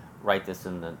to write this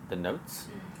in the notes.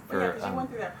 Because you went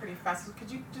through that pretty fast. So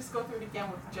could you just go through it again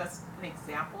with just an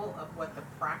example of what the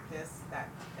practice that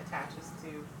attaches to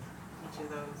each of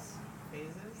those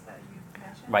phases that you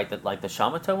mentioned? Right, like the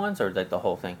shamatha ones, or like the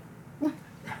whole thing?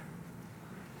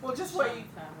 Well, just what you...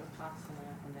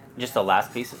 Just the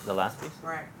last piece?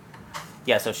 Right.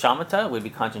 Yeah, so shamatha would be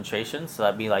concentration. So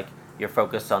that'd be like you're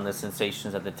focused on the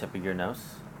sensations at the tip of your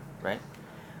nose, right?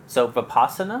 So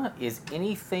vipassana is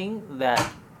anything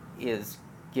that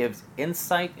gives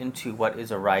insight into what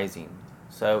is arising.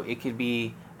 So it could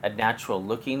be a natural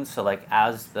looking, so like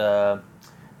as the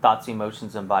thoughts,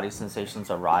 emotions, and body sensations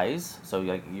arise, so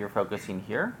like you're focusing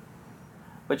here,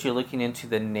 but you're looking into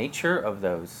the nature of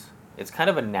those. It's kind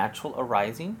of a natural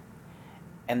arising.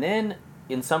 And then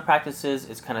in some practices,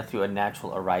 it's kind of through a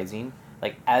natural arising.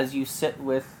 Like as you sit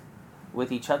with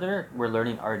each other, we're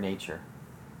learning our nature,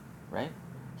 right?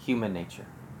 Human nature.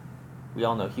 We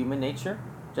all know human nature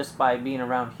just by being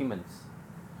around humans.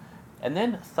 And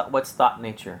then what's thought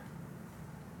nature?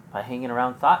 By hanging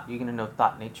around thought, you're going to know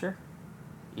thought nature,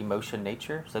 emotion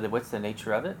nature. So what's the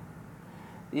nature of it?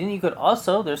 Then you could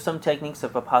also, there's some techniques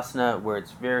of vipassana where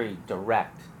it's very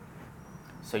direct.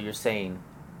 So you're saying,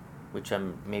 which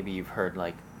maybe you've heard,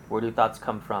 like, where do thoughts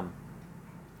come from?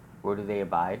 Where do they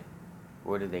abide?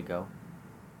 Where do they go?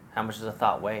 How much does a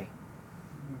thought weigh?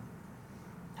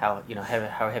 How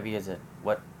heavy is it?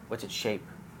 What's its shape?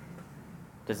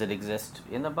 Does it exist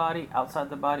in the body, outside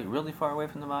the body, really far away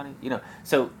from the body?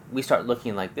 So we start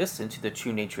looking like this into the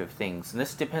true nature of things. And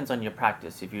this depends on your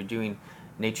practice. If you're doing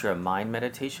nature of mind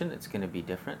meditation, it's going to be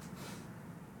different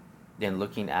than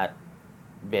looking at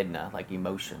vedana, like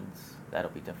emotions.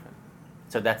 That'll be different.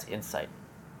 So that's insight.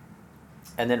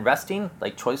 And then resting,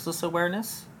 like choiceless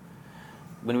awareness.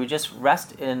 When we just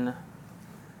rest in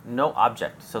no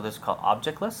object, so this is called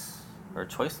objectless or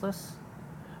choiceless,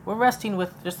 we're resting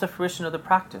with just the fruition of the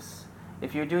practice.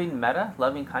 If you're doing metta,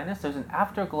 loving kindness, there's an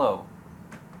afterglow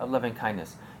of loving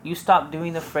kindness. You stop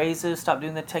doing the phrases, stop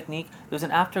doing the technique, there's an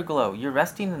afterglow. You're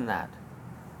resting in that.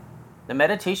 The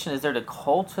meditation is there to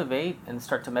cultivate and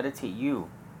start to meditate you.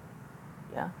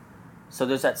 Yeah? So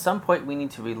there's at some point we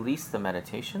need to release the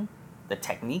meditation, the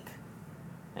technique,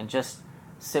 and just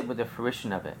sit with the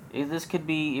fruition of it. This could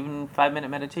be even 5-minute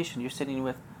meditation. You're sitting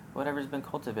with whatever's been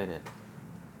cultivated.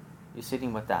 You're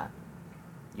sitting with that.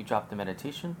 You drop the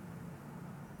meditation,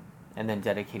 and then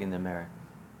dedicating the merit.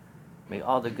 May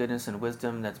all the goodness and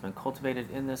wisdom that's been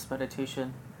cultivated in this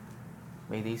meditation,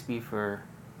 may these be for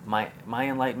my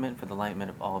enlightenment, for the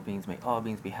enlightenment of all beings. May all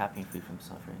beings be happy and free from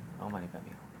suffering. Om Mani Padme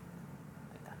Hum.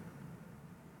 Like that.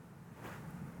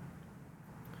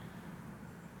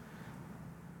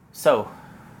 So,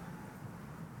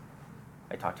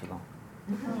 I talked too long.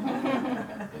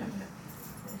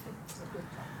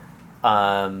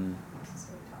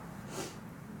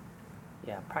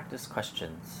 Yeah, practice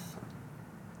questions.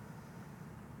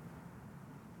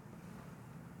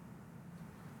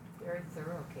 Very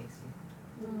thorough, Casey.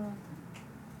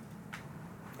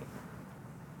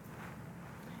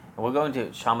 And we'll go into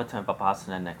Shamatha and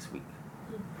Vipassana next week.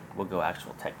 We'll go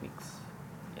actual techniques.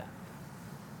 Yeah.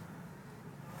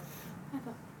 I have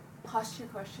a posture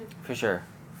question. For sure.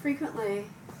 Frequently,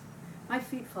 my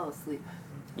feet fall asleep.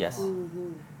 Yes.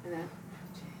 And then,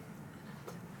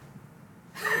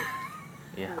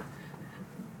 Yeah.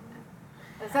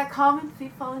 is that common?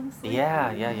 Feet falling asleep?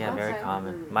 Yeah, very Okay.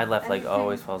 common. My left leg Anything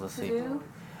always falls to asleep. do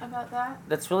about that?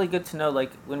 That's really good to know.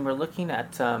 Like when we're looking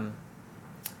at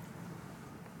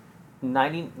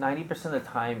 90% of the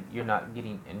time, you're not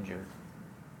getting injured.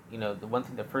 You know,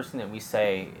 the first thing that we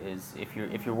say is if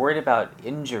you're worried about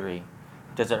injury,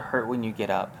 does it hurt when you get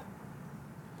up?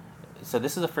 So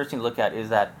this is the first thing to look at, is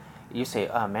that you say,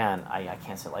 oh man, I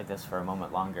can't sit like this for a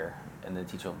moment longer, and the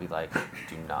teacher will be like,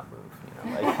 do not move,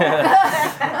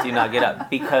 like do not get up,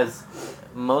 because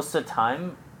most of the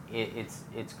time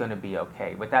it's going to be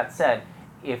okay. With that said,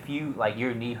 if you like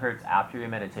your knee hurts after your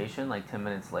meditation, like 10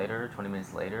 minutes later, 20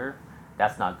 minutes later,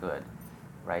 that's not good,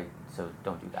 right? So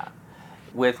don't do that.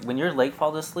 When your leg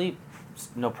falls asleep,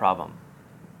 no problem.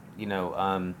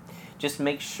 Just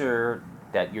make sure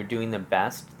that you're doing the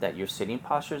best, that your sitting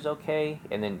posture is okay,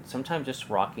 and then sometimes just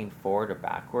rocking forward or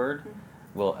backward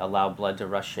will allow blood to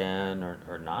rush in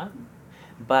or not.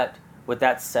 But with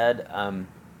that said,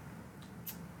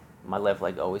 my left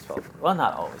leg always falls. Well,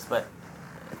 not always, but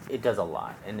it does a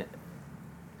lot, and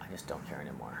I just don't care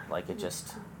anymore. Like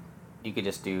you could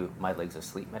just do my legs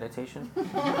asleep meditation.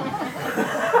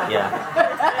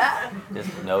 Yeah.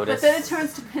 Just notice. But then it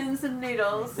turns to pins and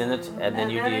needles. And then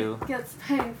you do. It gets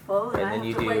painful, and And I then have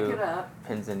you to wake do it up.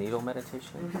 pins and needle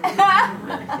meditation. And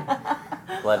then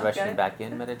blood rushing Okay. back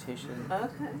in meditation.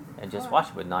 Okay. And just watch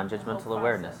it with non-judgmental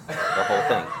awareness. The whole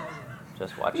thing.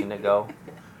 Just watching it go,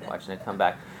 watching it come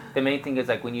back. The main thing is,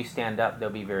 like, when you stand up, they'll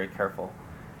be very careful,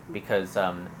 because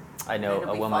I know It'll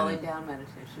a be woman. falling down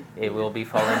meditation. It will be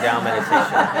falling down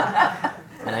meditation.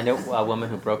 And I know a woman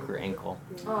who broke her ankle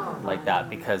like that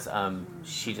because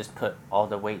she just put all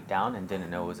the weight down and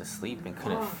didn't know it was asleep and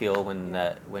couldn't feel when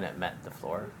it met the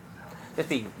floor. Just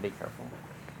be careful.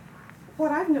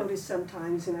 What I've noticed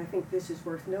sometimes, and I think this is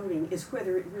worth noting, is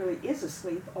whether it really is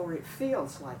asleep or it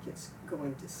feels like it's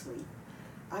going to sleep.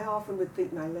 I often would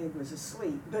think my leg was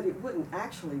asleep, but it wouldn't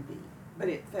actually be. But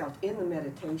it felt in the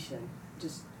meditation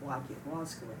just like it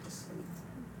was going to sleep.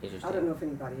 I don't know if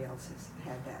anybody else has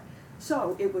had that.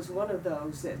 So it was one of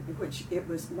those which it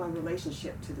was my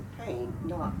relationship to the pain,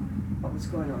 not what was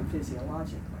going on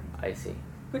physiologically. I see.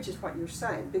 Which is what you're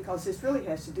saying, because this really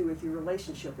has to do with your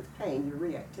relationship with pain, your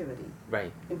reactivity,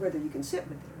 Right. and whether you can sit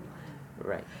with it or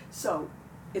not. Right. So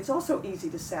it's also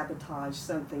easy to sabotage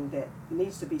something that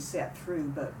needs to be sat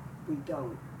through, but we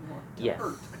don't want to Yes.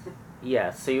 hurt.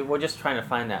 Yeah, so we're just trying to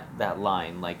find that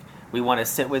line. Like, we want to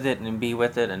sit with it and be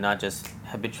with it and not just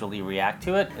habitually react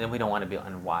to it, and we don't want to be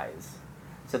unwise.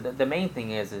 So the main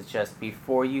thing is just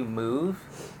before you move,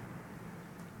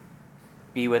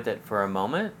 be with it for a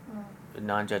moment,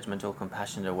 non-judgmental,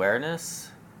 compassionate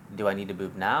awareness. Do I need to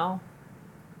move now?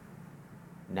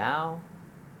 Now?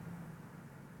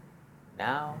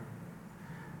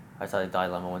 I saw the Dalai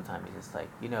Lama one time. He's just like,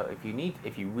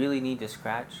 if you really need to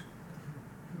scratch,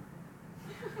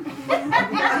 so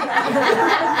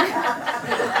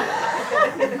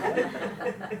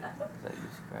you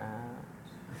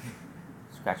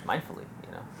scratch mindfully,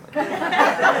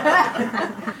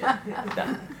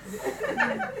 Done.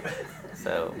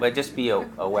 So, but just be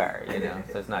aware,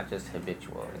 so it's not just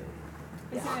habitual.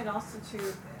 Isn't it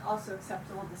also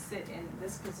acceptable to sit in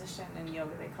this position in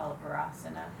yoga? They call it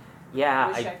Virasana. Yeah,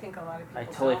 which I think a lot of people I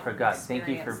totally don't forgot. Thank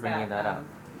you for experience bringing that up.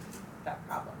 That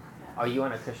problem. Are you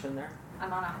on a cushion there?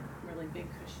 I'm on a really big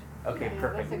cushion. Okay,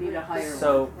 perfect. I need a higher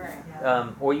So,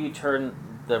 Right. or you turn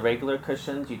the regular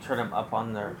cushions, you turn them up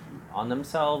on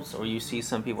themselves, or you see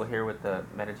some people here with the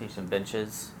meditation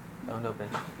benches. Oh, no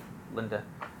bench. Linda.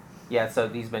 Yeah, so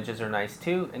these benches are nice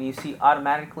too, and you see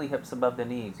automatically hips above the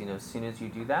knees, as soon as you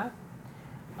do that.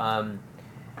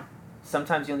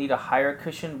 Sometimes you'll need a higher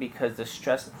cushion because the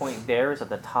stress point there is at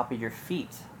the top of your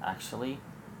feet, actually.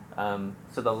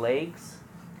 So the legs,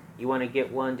 you want to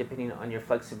get one depending on your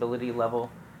flexibility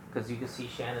level, because you can see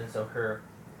Shannon, so her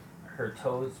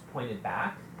toes pointed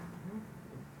back.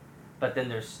 But then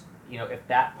there's, if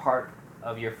that part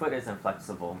of your foot isn't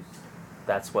flexible,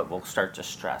 that's what will start to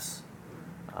stress.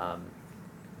 But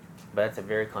that's a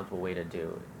very comfortable way to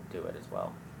do it as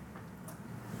well.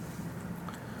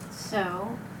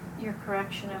 So, your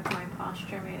correction of my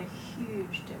posture made a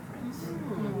huge difference.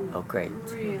 Oh, great.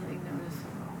 Really noticeable.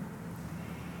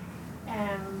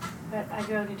 But I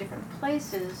go to different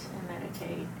places and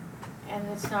meditate, and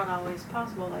it's not always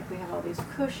possible. Like, we have all these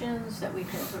cushions that we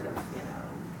can sort of,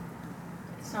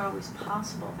 it's not always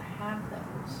possible to have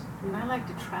those. And I like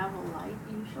to travel light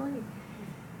usually.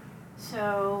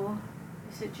 So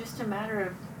is it just a matter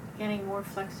of getting more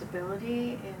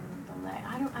flexibility in the leg?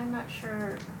 I'm not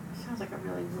sure. It sounds like a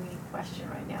really weird question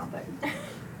right now, but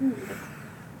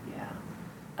yeah.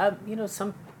 You know,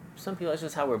 some people, it's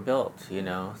just how we're built, you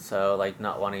know, so like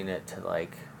not wanting it to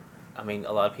like, I mean,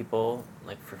 a lot of people,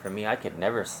 like for me, I could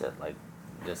never sit like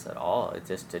this at all. It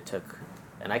took,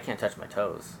 and I can't touch my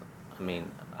toes. I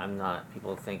mean, I'm not,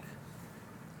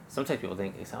 sometimes people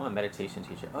think, I'm a meditation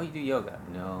teacher. Oh, you do yoga?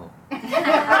 No.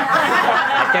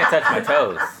 I can't touch my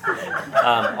toes.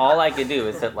 All I can do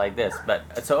is sit like this.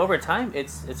 But so over time,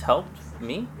 it's helped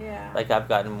me. Yeah. Like I've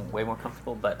gotten way more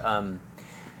comfortable. But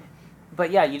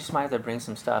yeah, you just might have to bring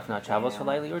some stuff, not travel so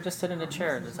lightly, or just sit in a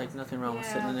chair. There's like nothing wrong with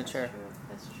sitting in a chair.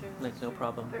 That's true. Like no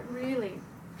problem. But really,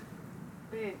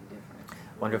 big difference.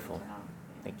 Wonderful. Wow.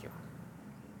 Thank you.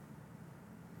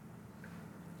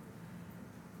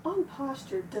 On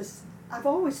posture, I've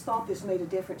always thought this made a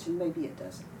difference, and maybe it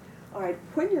doesn't. All right,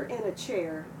 when you're in a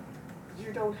chair,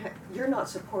 you're not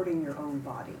supporting your own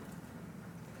body.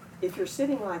 If you're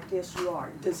sitting like this, you are.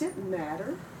 Does it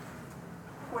matter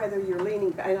whether you're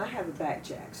leaning back? And I have a back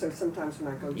jack, so sometimes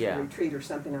when I go to a retreat or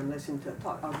something, I'm listening to a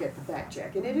talk, I'll get the back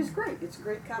jack, and it is great. It's a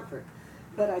great comfort.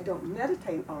 But I don't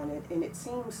meditate on it, and it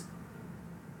seems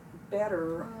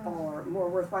better or more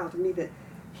worthwhile to me that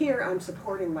here I'm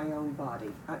supporting my own body.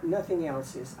 Nothing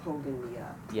else is holding me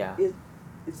up. Yeah.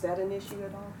 Is that an issue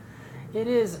at all? It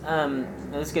is.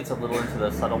 This gets a little into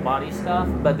the subtle body stuff,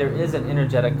 but there is an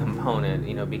energetic component,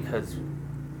 you know, because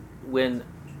when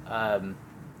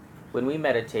we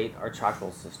meditate, our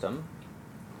chakral system,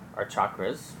 our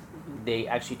chakras, they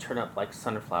actually turn up like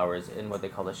sunflowers in what they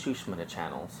call the Sushumna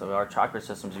channel. So our chakra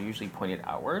systems are usually pointed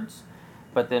outwards.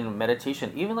 But then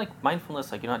meditation, even like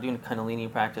mindfulness, like you're not doing a Kundalini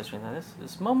practice or anything like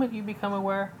this moment you become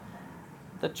aware,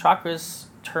 the chakras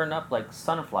turn up like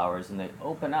sunflowers and they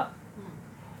open up.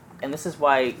 And this is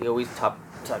why we always talk,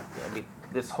 I mean,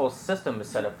 this whole system is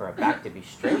set up for a back to be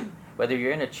straight, whether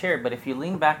you're in a chair, but if you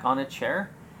lean back on a chair,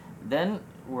 then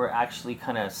we're actually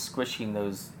kind of squishing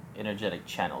those energetic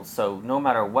channels. So no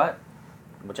matter what,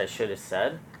 which I should have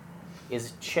said,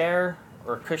 is chair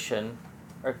or cushion,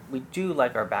 or we do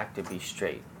like our back to be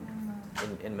straight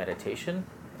in meditation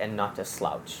and not to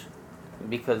slouch,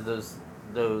 because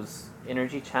those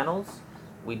energy channels,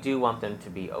 we do want them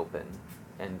to be open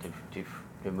and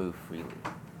to move freely.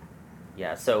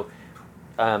 Yeah, so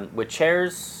with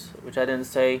chairs, which I didn't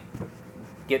say,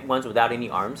 get ones without any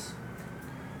arms,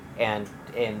 and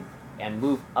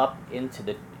move up into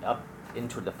the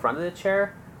front of the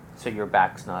chair, so your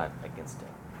back's not against it.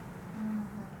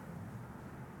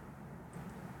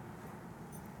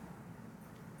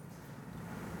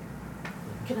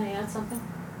 Can I add something?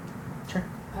 Sure.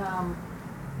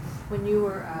 When you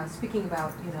were speaking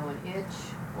about, an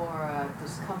itch or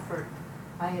discomfort,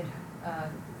 I had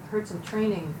heard some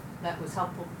training that was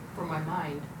helpful for my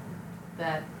mind,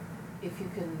 that if you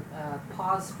can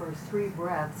pause for 3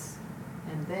 breaths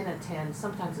and then attend,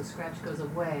 sometimes the scratch goes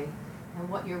away, and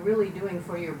what you're really doing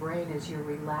for your brain is you're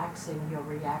relaxing your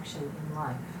reaction in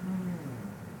life.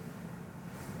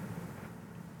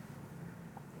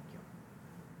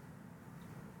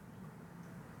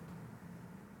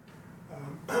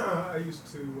 I used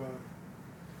to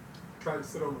try to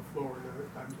sit on the floor, and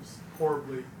I'm just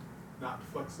horribly not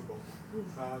flexible.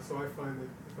 So I find that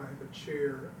if I have a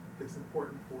chair, it's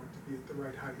important for it to be at the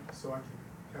right height so I can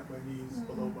have my knees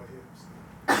below my hips.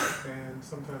 And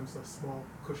sometimes a small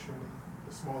cushion in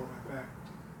the small of my back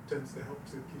tends to help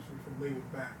to keep me from leaning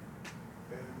back.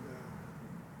 And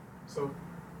so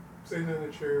sitting in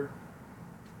a chair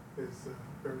is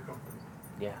very comfortable.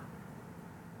 Yeah.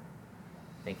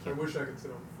 Thank you. I wish I could sit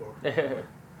on the floor.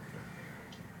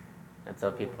 I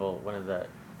tell people, one of the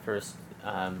first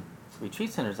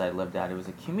retreat centers I lived at, it was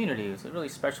a community, it was a really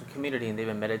special community, and they've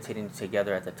been meditating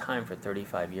together at the time for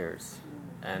 35 years.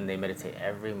 And they meditate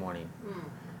every morning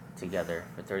together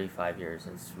for 35 years.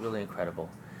 It's really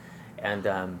incredible. And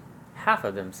half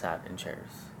of them sat in chairs.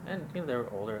 And they were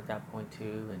older at that point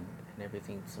too, and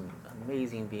everything, some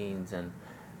amazing beings. And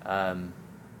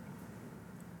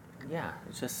yeah,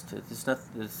 there's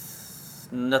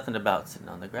nothing about sitting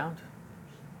on the ground.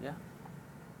 Yeah.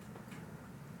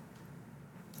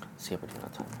 Let's see if we're doing on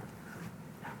time here.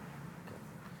 Yeah. Good.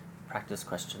 Practice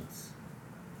questions.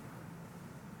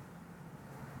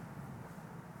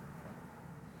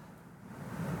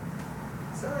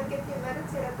 So like if you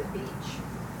meditate at the beach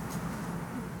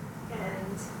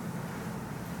and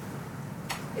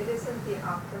it isn't the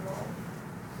optimal,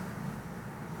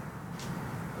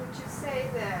 would you say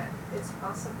that it's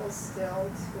possible still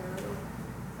to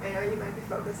I know you might be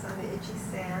focused on the itchy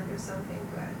sand or something,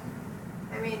 but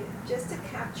I mean, just to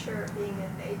capture being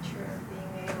in nature and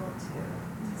being able to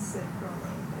sit for a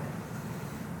little bit.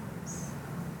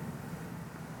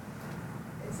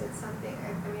 Is it something,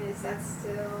 I mean, is that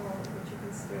still, would you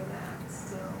consider that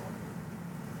still?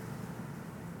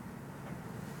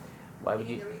 Why would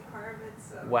meeting you? the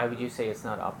requirements of? Why would you say it's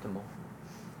not optimal?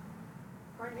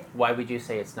 Pardon me? Why would you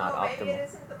say it's not Well, maybe optimal? it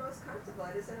isn't the most comfortable.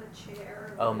 It isn't a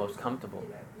chair. Oh, where most you- comfortable. You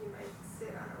know, you might sit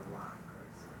on a rock or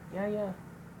something. Yeah.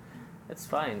 It's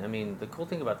fine. I mean, the cool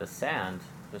thing about the sand,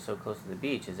 we're so close to the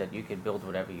beach, is that you can build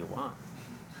whatever you want.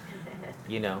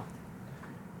 You know?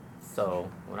 So,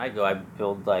 when I go, I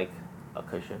build like a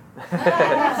cushion.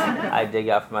 I dig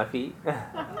out for my feet.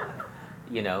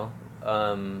 You know?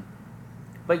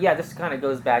 But yeah, this kind of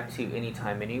goes back to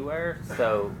anytime, anywhere.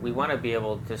 So we want to be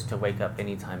able just to wake up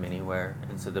anytime, anywhere.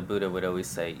 And so the Buddha would always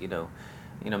say,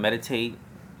 meditate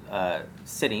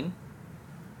sitting,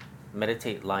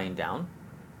 meditate lying down,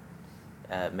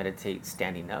 meditate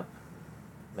standing up,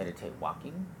 meditate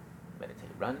walking,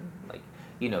 meditate running.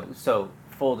 So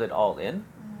fold it all in.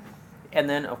 And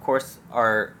then, of course,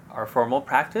 our formal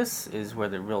practice is where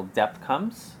the real depth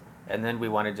comes. And then we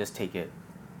want to just take it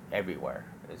everywhere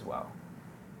as well.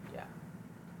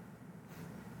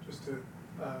 Just to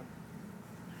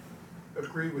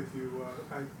agree with you,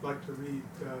 I like to read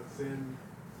Zen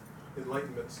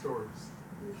enlightenment stories,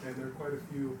 and there are quite a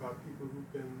few about people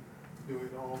who've been doing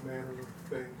all manner of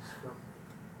things, from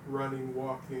running,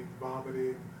 walking,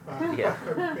 vomiting.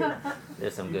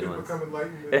 There's some good ones. You can become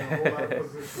enlightened in a whole lot of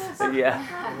positions, a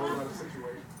whole lot of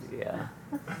situations. Yeah,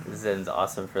 Zen's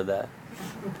awesome for that.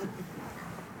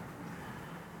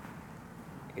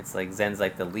 It's like Zen's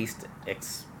like the least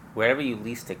wherever you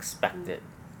least expect it.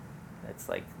 That's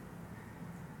like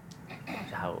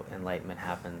how enlightenment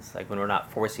happens. Like when we're not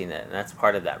forcing it, and that's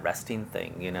part of that resting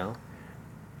thing,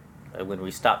 When we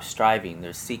stop striving,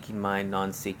 there's seeking mind,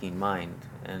 non-seeking mind,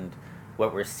 and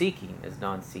what we're seeking is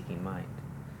non-seeking mind,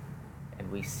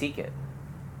 and we seek it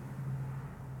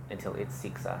until it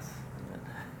seeks us. And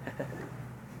then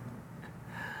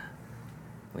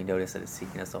we notice that it's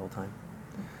seeking us the whole time.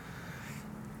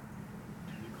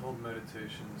 Called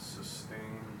meditation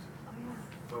sustained,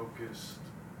 focused.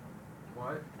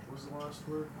 What was the last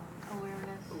word?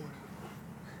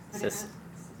 Awareness.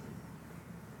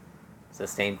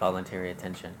 Sustained voluntary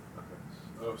attention. Okay.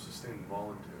 Oh, sustained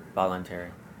voluntary.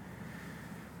 Voluntary.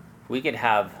 We could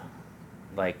have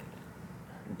like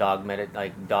dog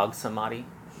samadhi,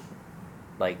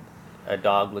 like a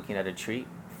dog looking at a treat,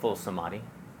 full samadhi,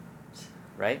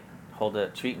 right? Hold a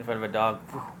treat in front of a dog.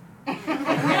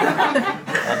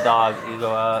 That dog, you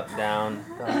go up, down,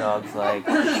 that dog's like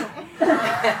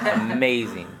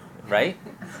amazing, right?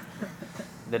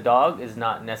 The dog is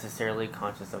not necessarily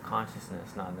conscious of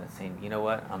consciousness, not saying, you know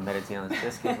what, I'm meditating on this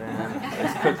biscuit, man,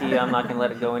 this cookie, I'm not going to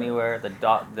let it go anywhere.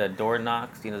 The door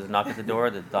knocks, there's a knock at the door,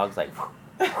 the dog's like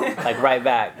right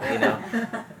back,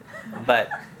 But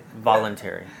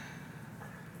voluntary.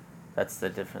 That's the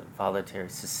different, voluntary,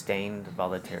 sustained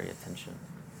voluntary attention.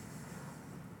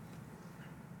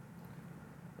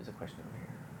 There's a question over here.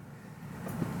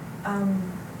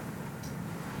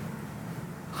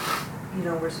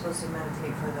 We're supposed to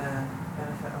meditate for the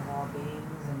benefit of all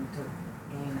beings and to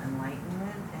gain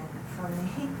enlightenment. And for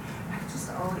me,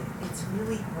 it's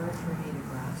really hard for me to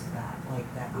grasp that,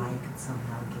 that I could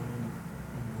somehow gain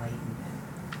enlightenment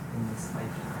in this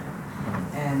lifetime.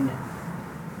 And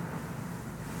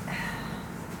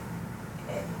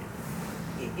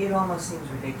it almost seems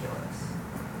ridiculous.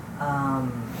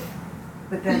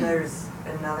 But then there's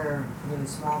another really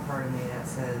small part of me that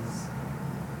says,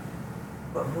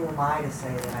 but who am I to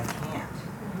say that I can't?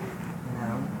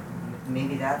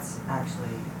 Maybe that's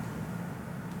actually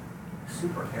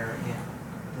super arrogant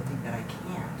to think that I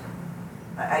can't.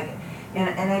 I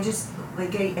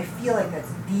feel like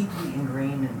that's deeply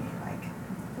ingrained in me.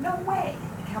 No way.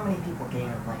 How many people gain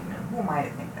enlightenment? Who am I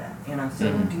to think that?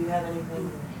 So do you have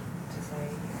anything to say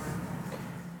around that?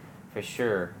 For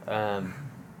sure.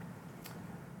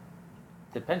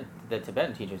 The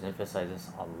Tibetan teachers emphasize this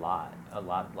a lot,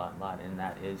 and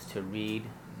that is to read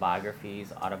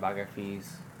biographies,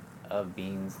 autobiographies of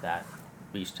beings that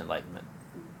reached enlightenment.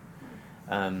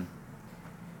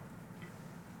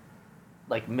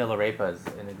 Like Milarepa is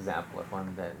an example of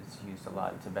one that is used a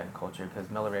lot in Tibetan culture, because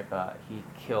Milarepa, he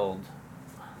killed,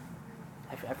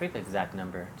 I forget the exact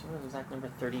number. Do you know the exact number?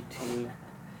 32? No,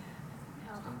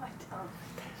 I don't.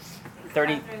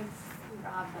 30. He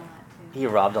robbed a lot too. He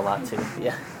robbed a lot too,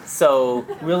 yeah. So,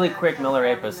 really quick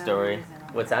Milarepa story.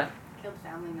 What's that? Killed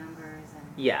family members and.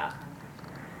 Yeah.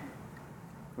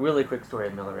 really quick story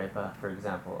of Milarepa, for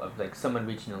example, of like someone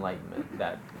reaching enlightenment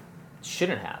that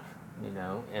shouldn't have, you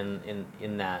know,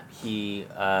 in that he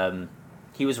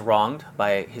was wronged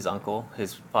by his uncle.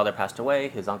 His father passed away.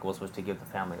 His uncle was supposed to give the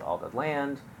family all the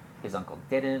land. His uncle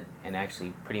didn't, and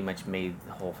actually pretty much made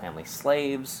the whole family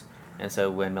slaves. And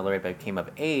so when Milarepa came of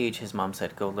age, his mom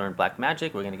said, "Go learn black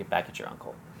magic. We're going to get back at your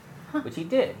uncle." Which he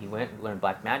did. He went and learned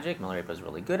black magic. Milarepa was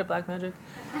really good at black magic.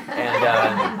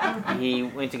 And he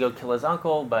went to go kill his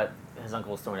uncle, but his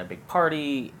uncle was throwing a big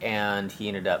party, and he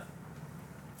ended up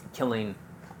killing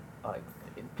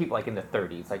people like in the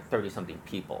 30s, like 30-something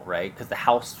people, right? Because the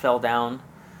house fell down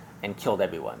and killed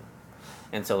everyone.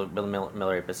 And so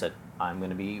Milarepa said, "I'm going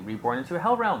to be reborn into a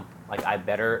hell realm. Like, I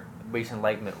better reach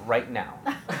enlightenment right now.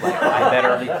 Like, I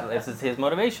better." This is his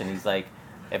motivation. He's like,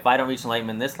 if I don't reach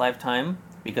enlightenment in this lifetime,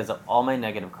 because of all my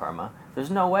negative karma,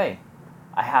 there's no way.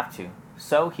 I have to.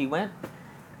 So he went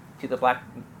to the black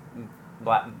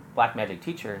magic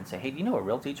teacher and said, "Hey, do you know a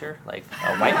real teacher? Like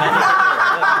a white magic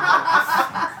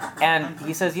teacher?" And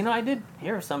he says, "I did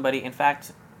hear of somebody. In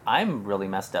fact, I'm really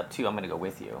messed up too. I'm going to go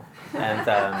with you." And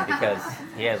because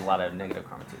he has a lot of negative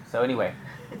karma too. So anyway,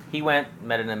 he went,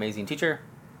 met an amazing teacher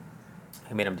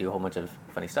who made him do a whole bunch of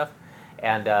funny stuff.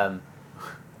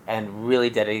 And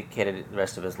really dedicated the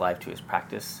rest of his life to his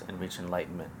practice and reached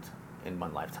enlightenment in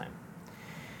one lifetime.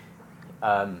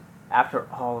 After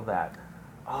all of that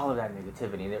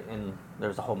negativity, and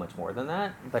there's a whole much more than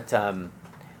that, but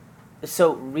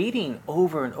so reading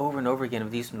over and over and over again of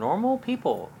these normal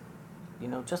people,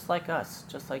 just like us,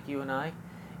 just like you and I,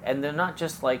 and they're not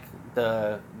just like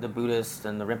the Buddhists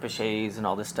and the Rinpoches and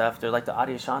all this stuff, they're like the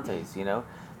Adyashantes,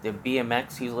 the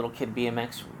BMX, he's a little kid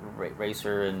BMX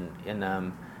racer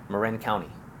in Marin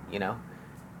County,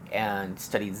 and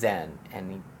studied Zen,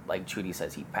 and he, like Trudy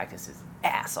says, he practiced his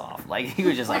ass off. Like, he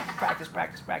was just like, practice, but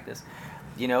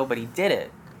he did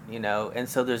it, and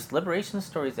so there's liberation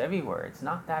stories everywhere. It's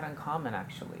not that uncommon,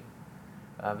 actually,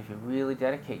 if you really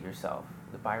dedicate yourself.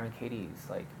 The Byron Katie's,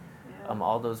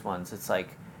 all those ones, it's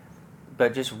like,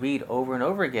 but just read over and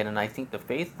over again, and I think the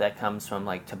faith that comes from,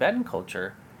 like, Tibetan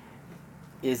culture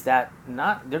is that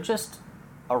they're just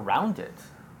around it.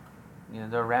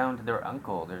 They're around their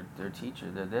uncle, their teacher,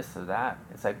 their this or that.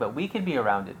 It's like, but we can be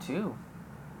around it too.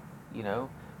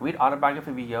 Read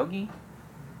Autobiography of a Yogi.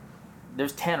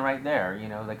 There's 10 right there,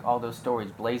 like all those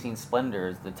stories. Blazing Splendor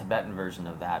is the Tibetan version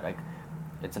of that. Like,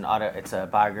 it's a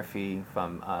biography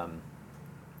from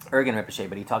Urgen Rinpoche,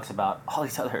 but he talks about all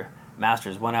these other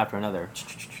masters, one after another,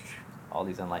 all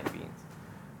these enlightened beings.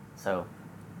 So,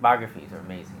 biographies are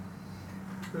amazing.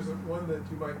 There's one that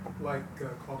you might like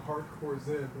called Hardcore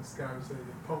Zen. This guy was a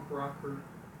punk rocker,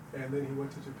 and then he went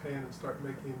to Japan and started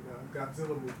making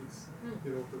Godzilla movies, with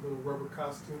the little rubber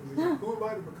costumes. He's like, who am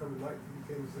I to become enlightened?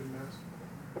 He became a Zen master.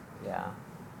 Yeah,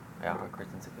 Hardcore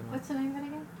Zen's a good one. What's the name of it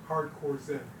again? Hardcore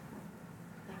Zen.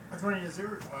 I was wondering, is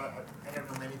there, I don't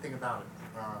know anything about it,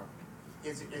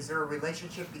 is there a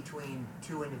relationship between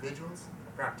two individuals,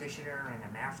 a practitioner and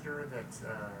a master, that's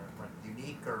like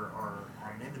unique or on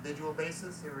an individual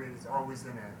basis, or is it always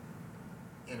in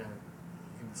a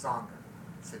Sangha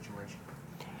situation?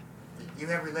 Do you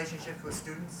have relationships with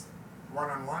students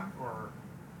one-on-one, or?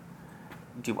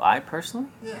 Do I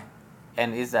personally? Yeah.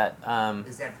 And is that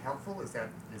is that helpful? Is that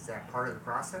part of the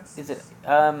process? Is it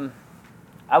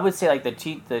I would say like the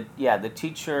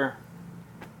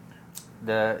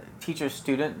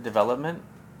teacher-student development,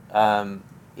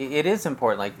 it is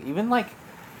important. Like, even like,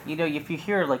 if you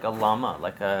hear like a lama,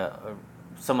 like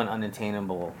someone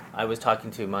unattainable. I was talking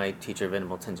to my teacher,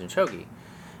 Venerable Tenzin Chogi,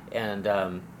 and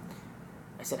I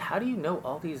said, how do you know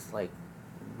all these like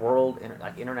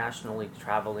internationally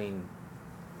traveling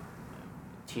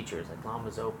teachers like Lama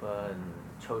Zopa and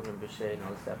Chodron Rinpoche and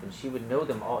all this stuff? And she would know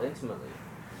them all intimately.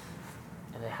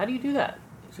 And how do you do that?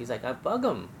 She's like, I bug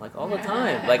them like all the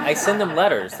time. Like, I send them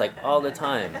letters like all the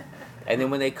time. And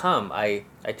then when they come, I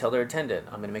tell their attendant,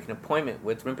 I'm going to make an appointment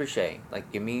with Rinpoche.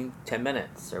 Like, give me 10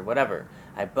 minutes or whatever.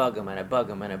 I bug them and I bug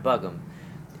them and I bug them.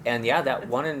 And yeah, that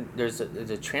one, and there's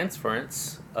a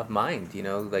transference of mind,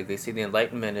 like they say the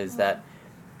enlightenment is that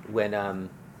when,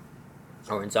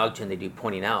 or in Dzogchen they do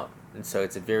pointing out. And so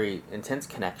it's a very intense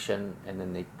connection, and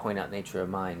then they point out nature of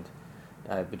mind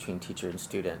between teacher and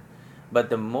student. But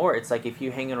the more, it's like if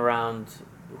you're hanging around,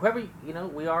 whoever,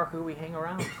 we are who we hang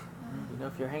around.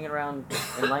 If you're hanging around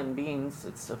enlightened beings,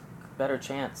 it's a better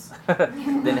chance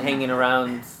than hanging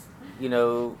around,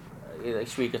 like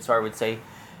Sri Gatsar would say,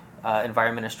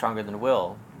 environment is stronger than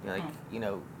will.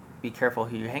 Be careful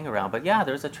who you hang around. But yeah,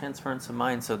 there's a transference of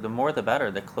mind. So the more the better,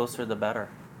 the closer the better,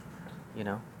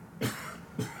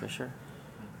 For sure.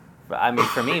 But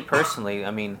for me personally,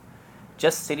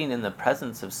 just sitting in the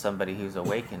presence of somebody who's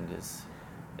awakened is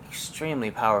extremely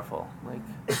powerful. Like,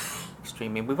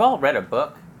 extremely. We've all read a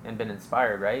book and been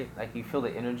inspired, right? Like, you feel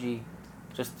the energy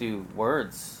just through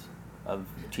words of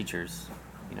teachers,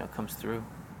 comes through.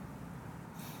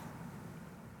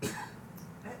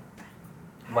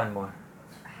 One more.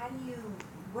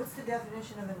 What's the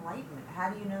definition of enlightenment? How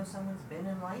do you know someone's been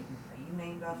enlightened? You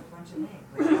named off a bunch of names,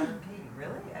 like Byron Katie.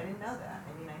 Really? I didn't know that.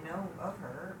 I mean, I know of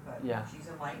her, but Yeah. she's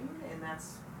enlightened, and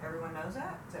that's, everyone knows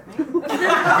that? Except me?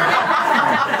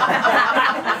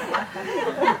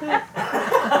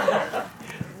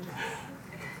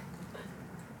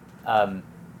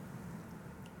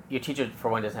 Your teacher, for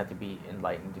one, doesn't have to be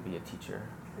enlightened to be a teacher.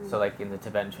 So like in the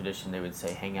Tibetan tradition, they would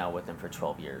say hang out with them for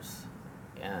 12 years.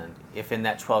 And if in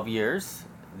that 12 years,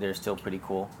 they're still pretty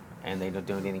cool and they don't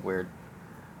do anything weird,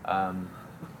 then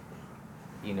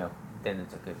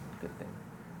it's a good thing.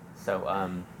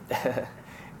 So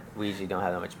we usually don't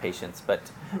have that much patience.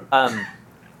 But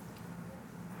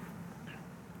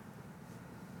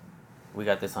we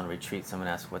got this on retreat. Someone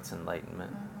asked, what's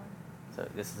enlightenment? So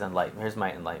this is enlightenment. Here's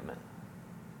my enlightenment.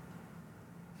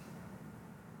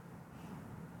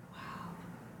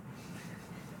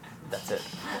 That's it.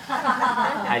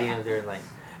 How do you know they're enlightened?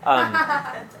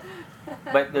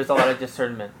 But there's a lot of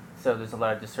discernment. So there's a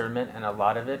lot of discernment, and a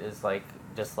lot of it is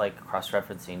just like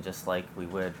cross-referencing, just like we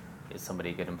would, is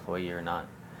somebody a good employee or not.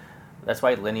 That's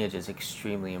why lineage is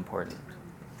extremely important.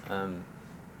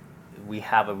 We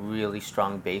have a really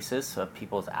strong basis of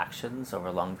people's actions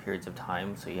over long periods of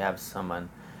time. So you have someone,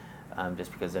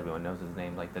 just because everyone knows his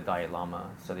name, like the Dalai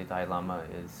Lama. So the Dalai Lama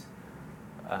is,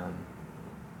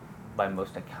 by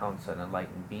most accounts, an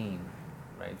enlightened being,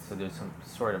 right? So there's some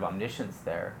sort of omniscience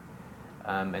there.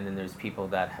 And then there's people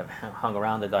that have hung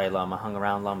around the Dalai Lama, hung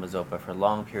around Lama Zopa for a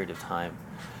long period of time.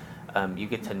 You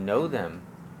get to know them,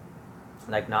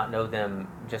 like not know them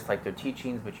just like their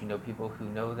teachings, but you know people who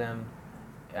know them.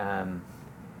 And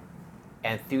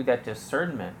through that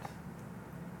discernment,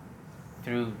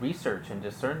 through research and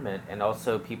discernment, and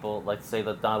also people, like say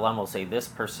the Dalai Lama will say this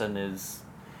person is,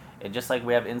 and just like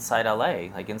we have Inside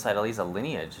LA, like Inside LA is a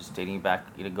lineage, it's dating back,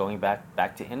 going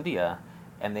back to India,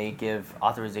 and they give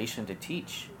authorization to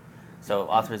teach. So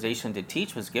authorization to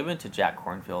teach was given to Jack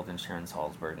Kornfield and Sharon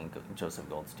Salzberg and Joseph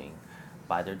Goldstein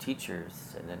by their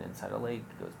teachers, and then Inside LA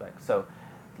goes back. So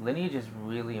lineage is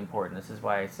really important. This is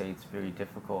why I say it's very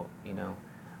difficult,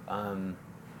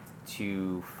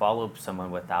 to follow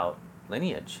someone without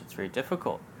lineage. It's very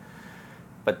difficult.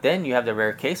 But then you have the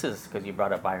rare cases, because you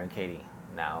brought up Byron Katie.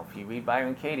 Now, if you read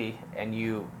Byron Katie and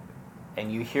you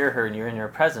hear her and you're in her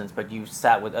presence, but you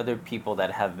sat with other people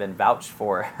that have been vouched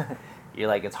for, you're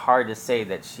like, it's hard to say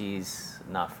that she's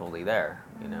not fully there,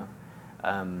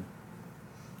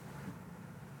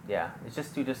 it's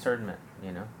just through discernment,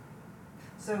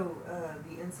 So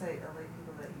the Insight LA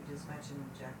people that you just mentioned,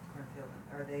 Jack Kornfield,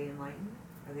 are they enlightened?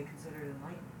 Are they considered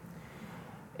enlightened?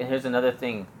 And here's another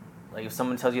thing. Like, if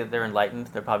someone tells you that they're enlightened,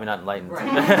 they're probably not enlightened. Right.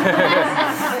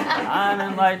 I'm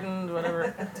enlightened,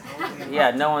 whatever.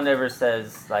 Yeah, no one ever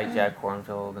says, like, Jack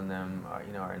Kornfield and them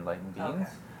are enlightened beings. Okay.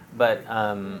 But,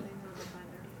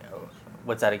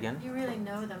 what's that again? You really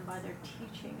know them by their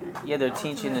teaching. Yeah, their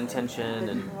teaching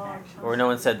intention, or no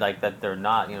one said, like, that they're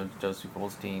not. Joseph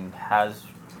Goldstein has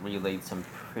relayed some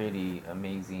pretty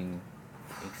amazing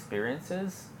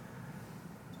experiences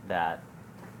that,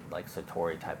 like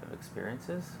Satori type of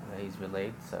experiences that he's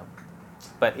relayed. So,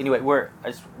 but anyway,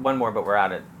 one more, but we're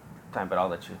out of time. But I'll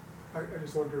let you. I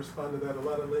just wanted to respond to that. A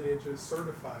lot of lineages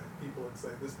certify people and say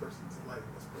this person's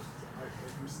enlightened, this person's enlightened.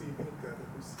 They receive Inca,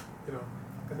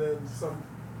 and then some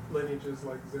lineages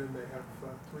like Zen, they have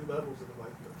 3 levels of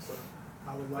enlightenment. So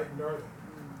how enlightened are they?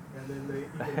 And then they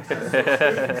even test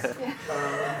those things.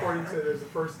 According to, there's a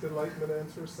first enlightenment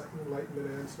answer, second enlightenment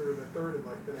answer, the third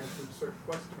enlightenment answer to certain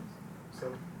questions.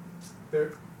 So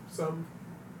there, some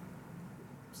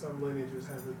lineages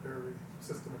have it very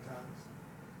systematized.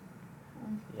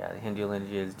 Yeah, the Hindu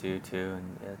lineages do too,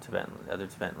 and other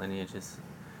Tibetan lineages,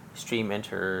 stream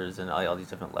enterers, and all these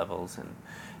different levels. And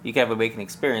you can have awakened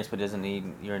experience, but it doesn't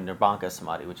need, you're in Nirbanka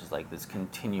samadhi, which is like this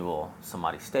continual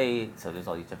samadhi state. So there's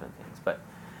all these different things. But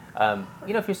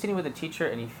if you're sitting with a teacher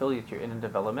and you feel that you're in a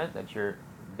development, that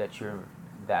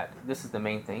this is the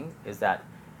main thing, is that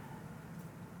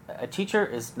a teacher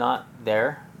is not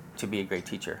there to be a great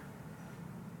teacher.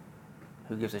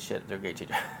 Who gives a shit? They're a great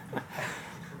teacher.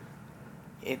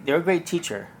 They're a great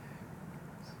teacher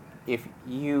if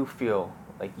you feel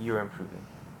like you're improving.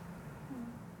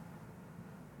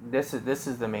 This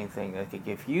is the main thing. I think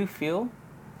if you feel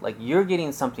like you're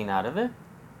getting something out of it,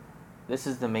 this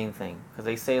is the main thing. Because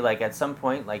they say, like, at some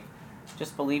point, like,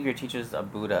 just believe your teacher's a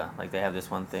Buddha. Like, they have this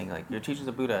one thing, like, your teacher's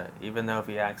a Buddha, even though if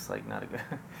he acts like not a good,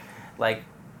 like,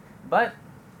 but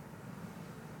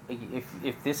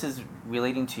if this is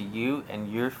relating to you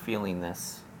and you're feeling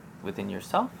this within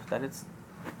yourself, that it's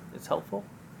helpful.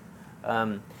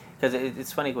 Because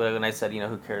it's funny when I said,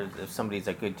 who cares if somebody's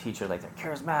a good teacher, like they're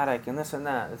charismatic and this and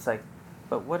that. It's like,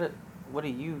 but what are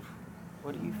you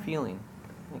feeling?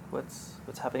 Like,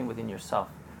 what's happening within yourself?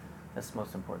 That's the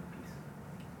most important piece.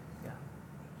 Yeah.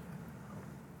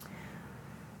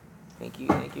 Thank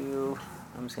you.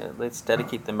 Let's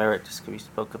dedicate the merit, just because we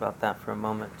spoke about that for a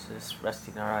moment, just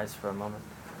resting our eyes for a moment.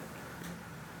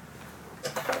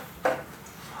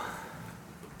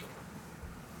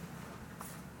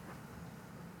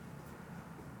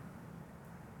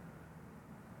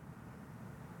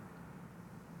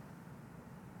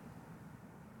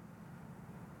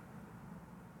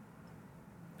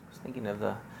 Thinking of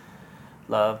the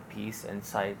love, peace,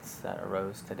 insights that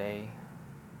arose today,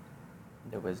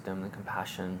 the wisdom, the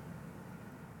compassion.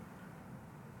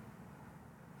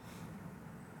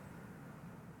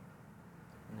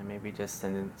 And maybe just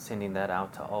sending that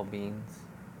out to all beings,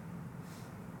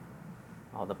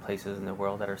 all the places in the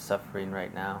world that are suffering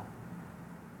right now.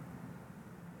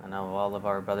 I know all of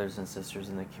our brothers and sisters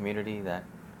in the community that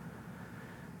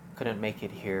couldn't make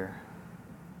it here.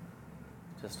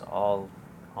 Just all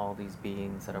these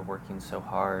beings that are working so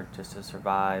hard just to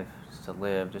survive, just to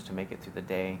live, just to make it through the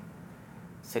day.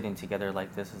 Sitting together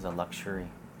like this is a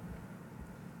luxury.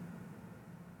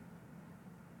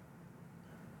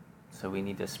 So we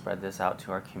need to spread this out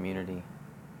to our community.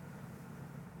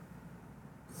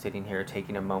 Sitting here,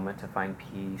 taking a moment to find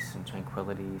peace and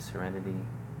tranquility, serenity.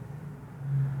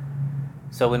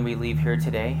 So when we leave here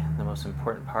today, the most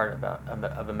important part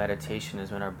of a meditation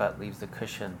is when our butt leaves the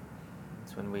cushion.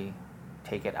 It's when we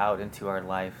take it out into our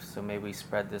life. So may we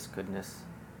spread this goodness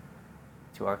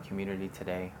to our community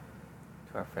today,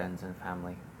 to our friends and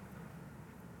family.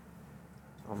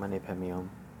 Om Mani Padme Hum.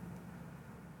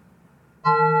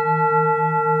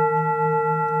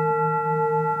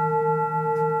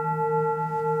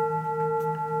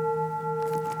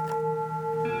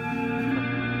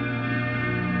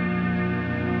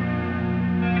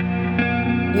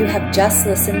 You have just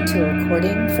listened to a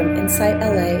recording from Insight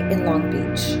LA in Long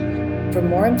Beach. For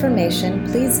more information,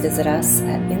 please visit us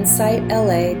at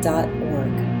insightla.org.